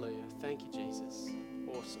 Hallelujah. Thank you, Jesus.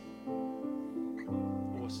 Awesome.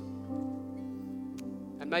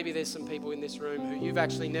 And maybe there's some people in this room who you've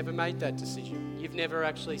actually never made that decision. You've never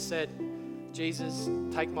actually said, Jesus,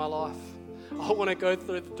 take my life. I want to go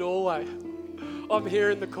through the doorway. I'm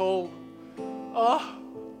hearing the call. Oh,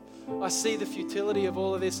 I see the futility of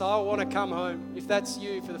all of this. I want to come home. If that's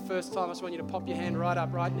you for the first time, I just want you to pop your hand right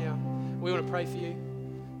up right now. We want to pray for you,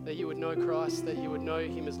 that you would know Christ, that you would know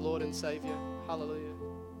him as Lord and Savior. Hallelujah.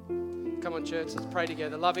 Come on, church, let's pray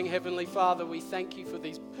together. Loving Heavenly Father, we thank you for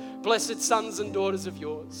these blessed sons and daughters of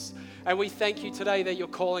yours. And we thank you today that you're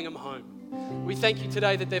calling them home. We thank you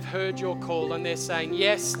today that they've heard your call and they're saying,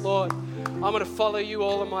 yes, Lord, I'm going to follow you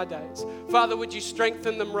all of my days. Father, would you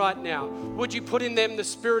strengthen them right now? Would you put in them the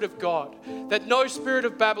Spirit of God, that no spirit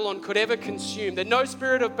of Babylon could ever consume, that no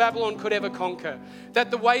spirit of Babylon could ever conquer,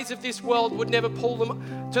 that the ways of this world would never pull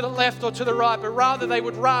them to the left or to the right, but rather they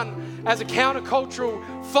would run as a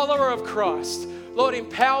countercultural follower of Christ. Lord,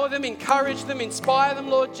 empower them, encourage them, inspire them,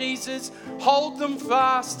 Lord Jesus. Hold them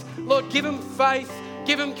fast. Lord, give them faith,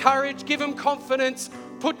 give them courage, give them confidence.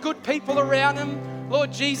 Put good people around them,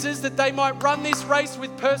 Lord Jesus, that they might run this race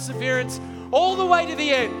with perseverance all the way to the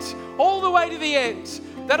end, all the way to the end.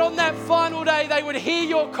 That on that final day they would hear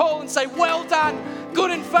your call and say, well done,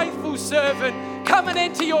 good and faithful servant. Come and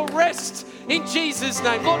enter your rest in Jesus'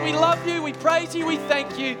 name. Lord, we love you, we praise you, we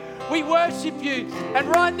thank you. We worship you. And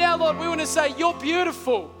right now, Lord, we want to say, you're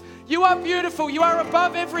beautiful. You are beautiful. You are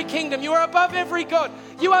above every kingdom. You are above every God.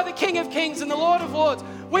 You are the King of Kings and the Lord of Lords.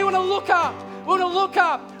 We want to look up. We want to look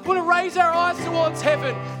up. We want to raise our eyes towards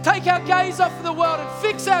heaven. Take our gaze off of the world and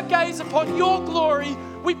fix our gaze upon your glory.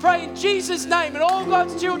 We pray in Jesus' name. And all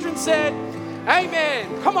God's children said,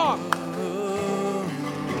 amen. Come on.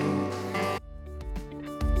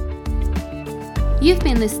 You've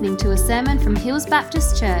been listening to a sermon from Hills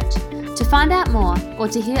Baptist Church. To find out more or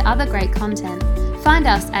to hear other great content, find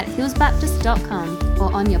us at hillsbaptist.com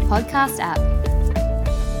or on your podcast app.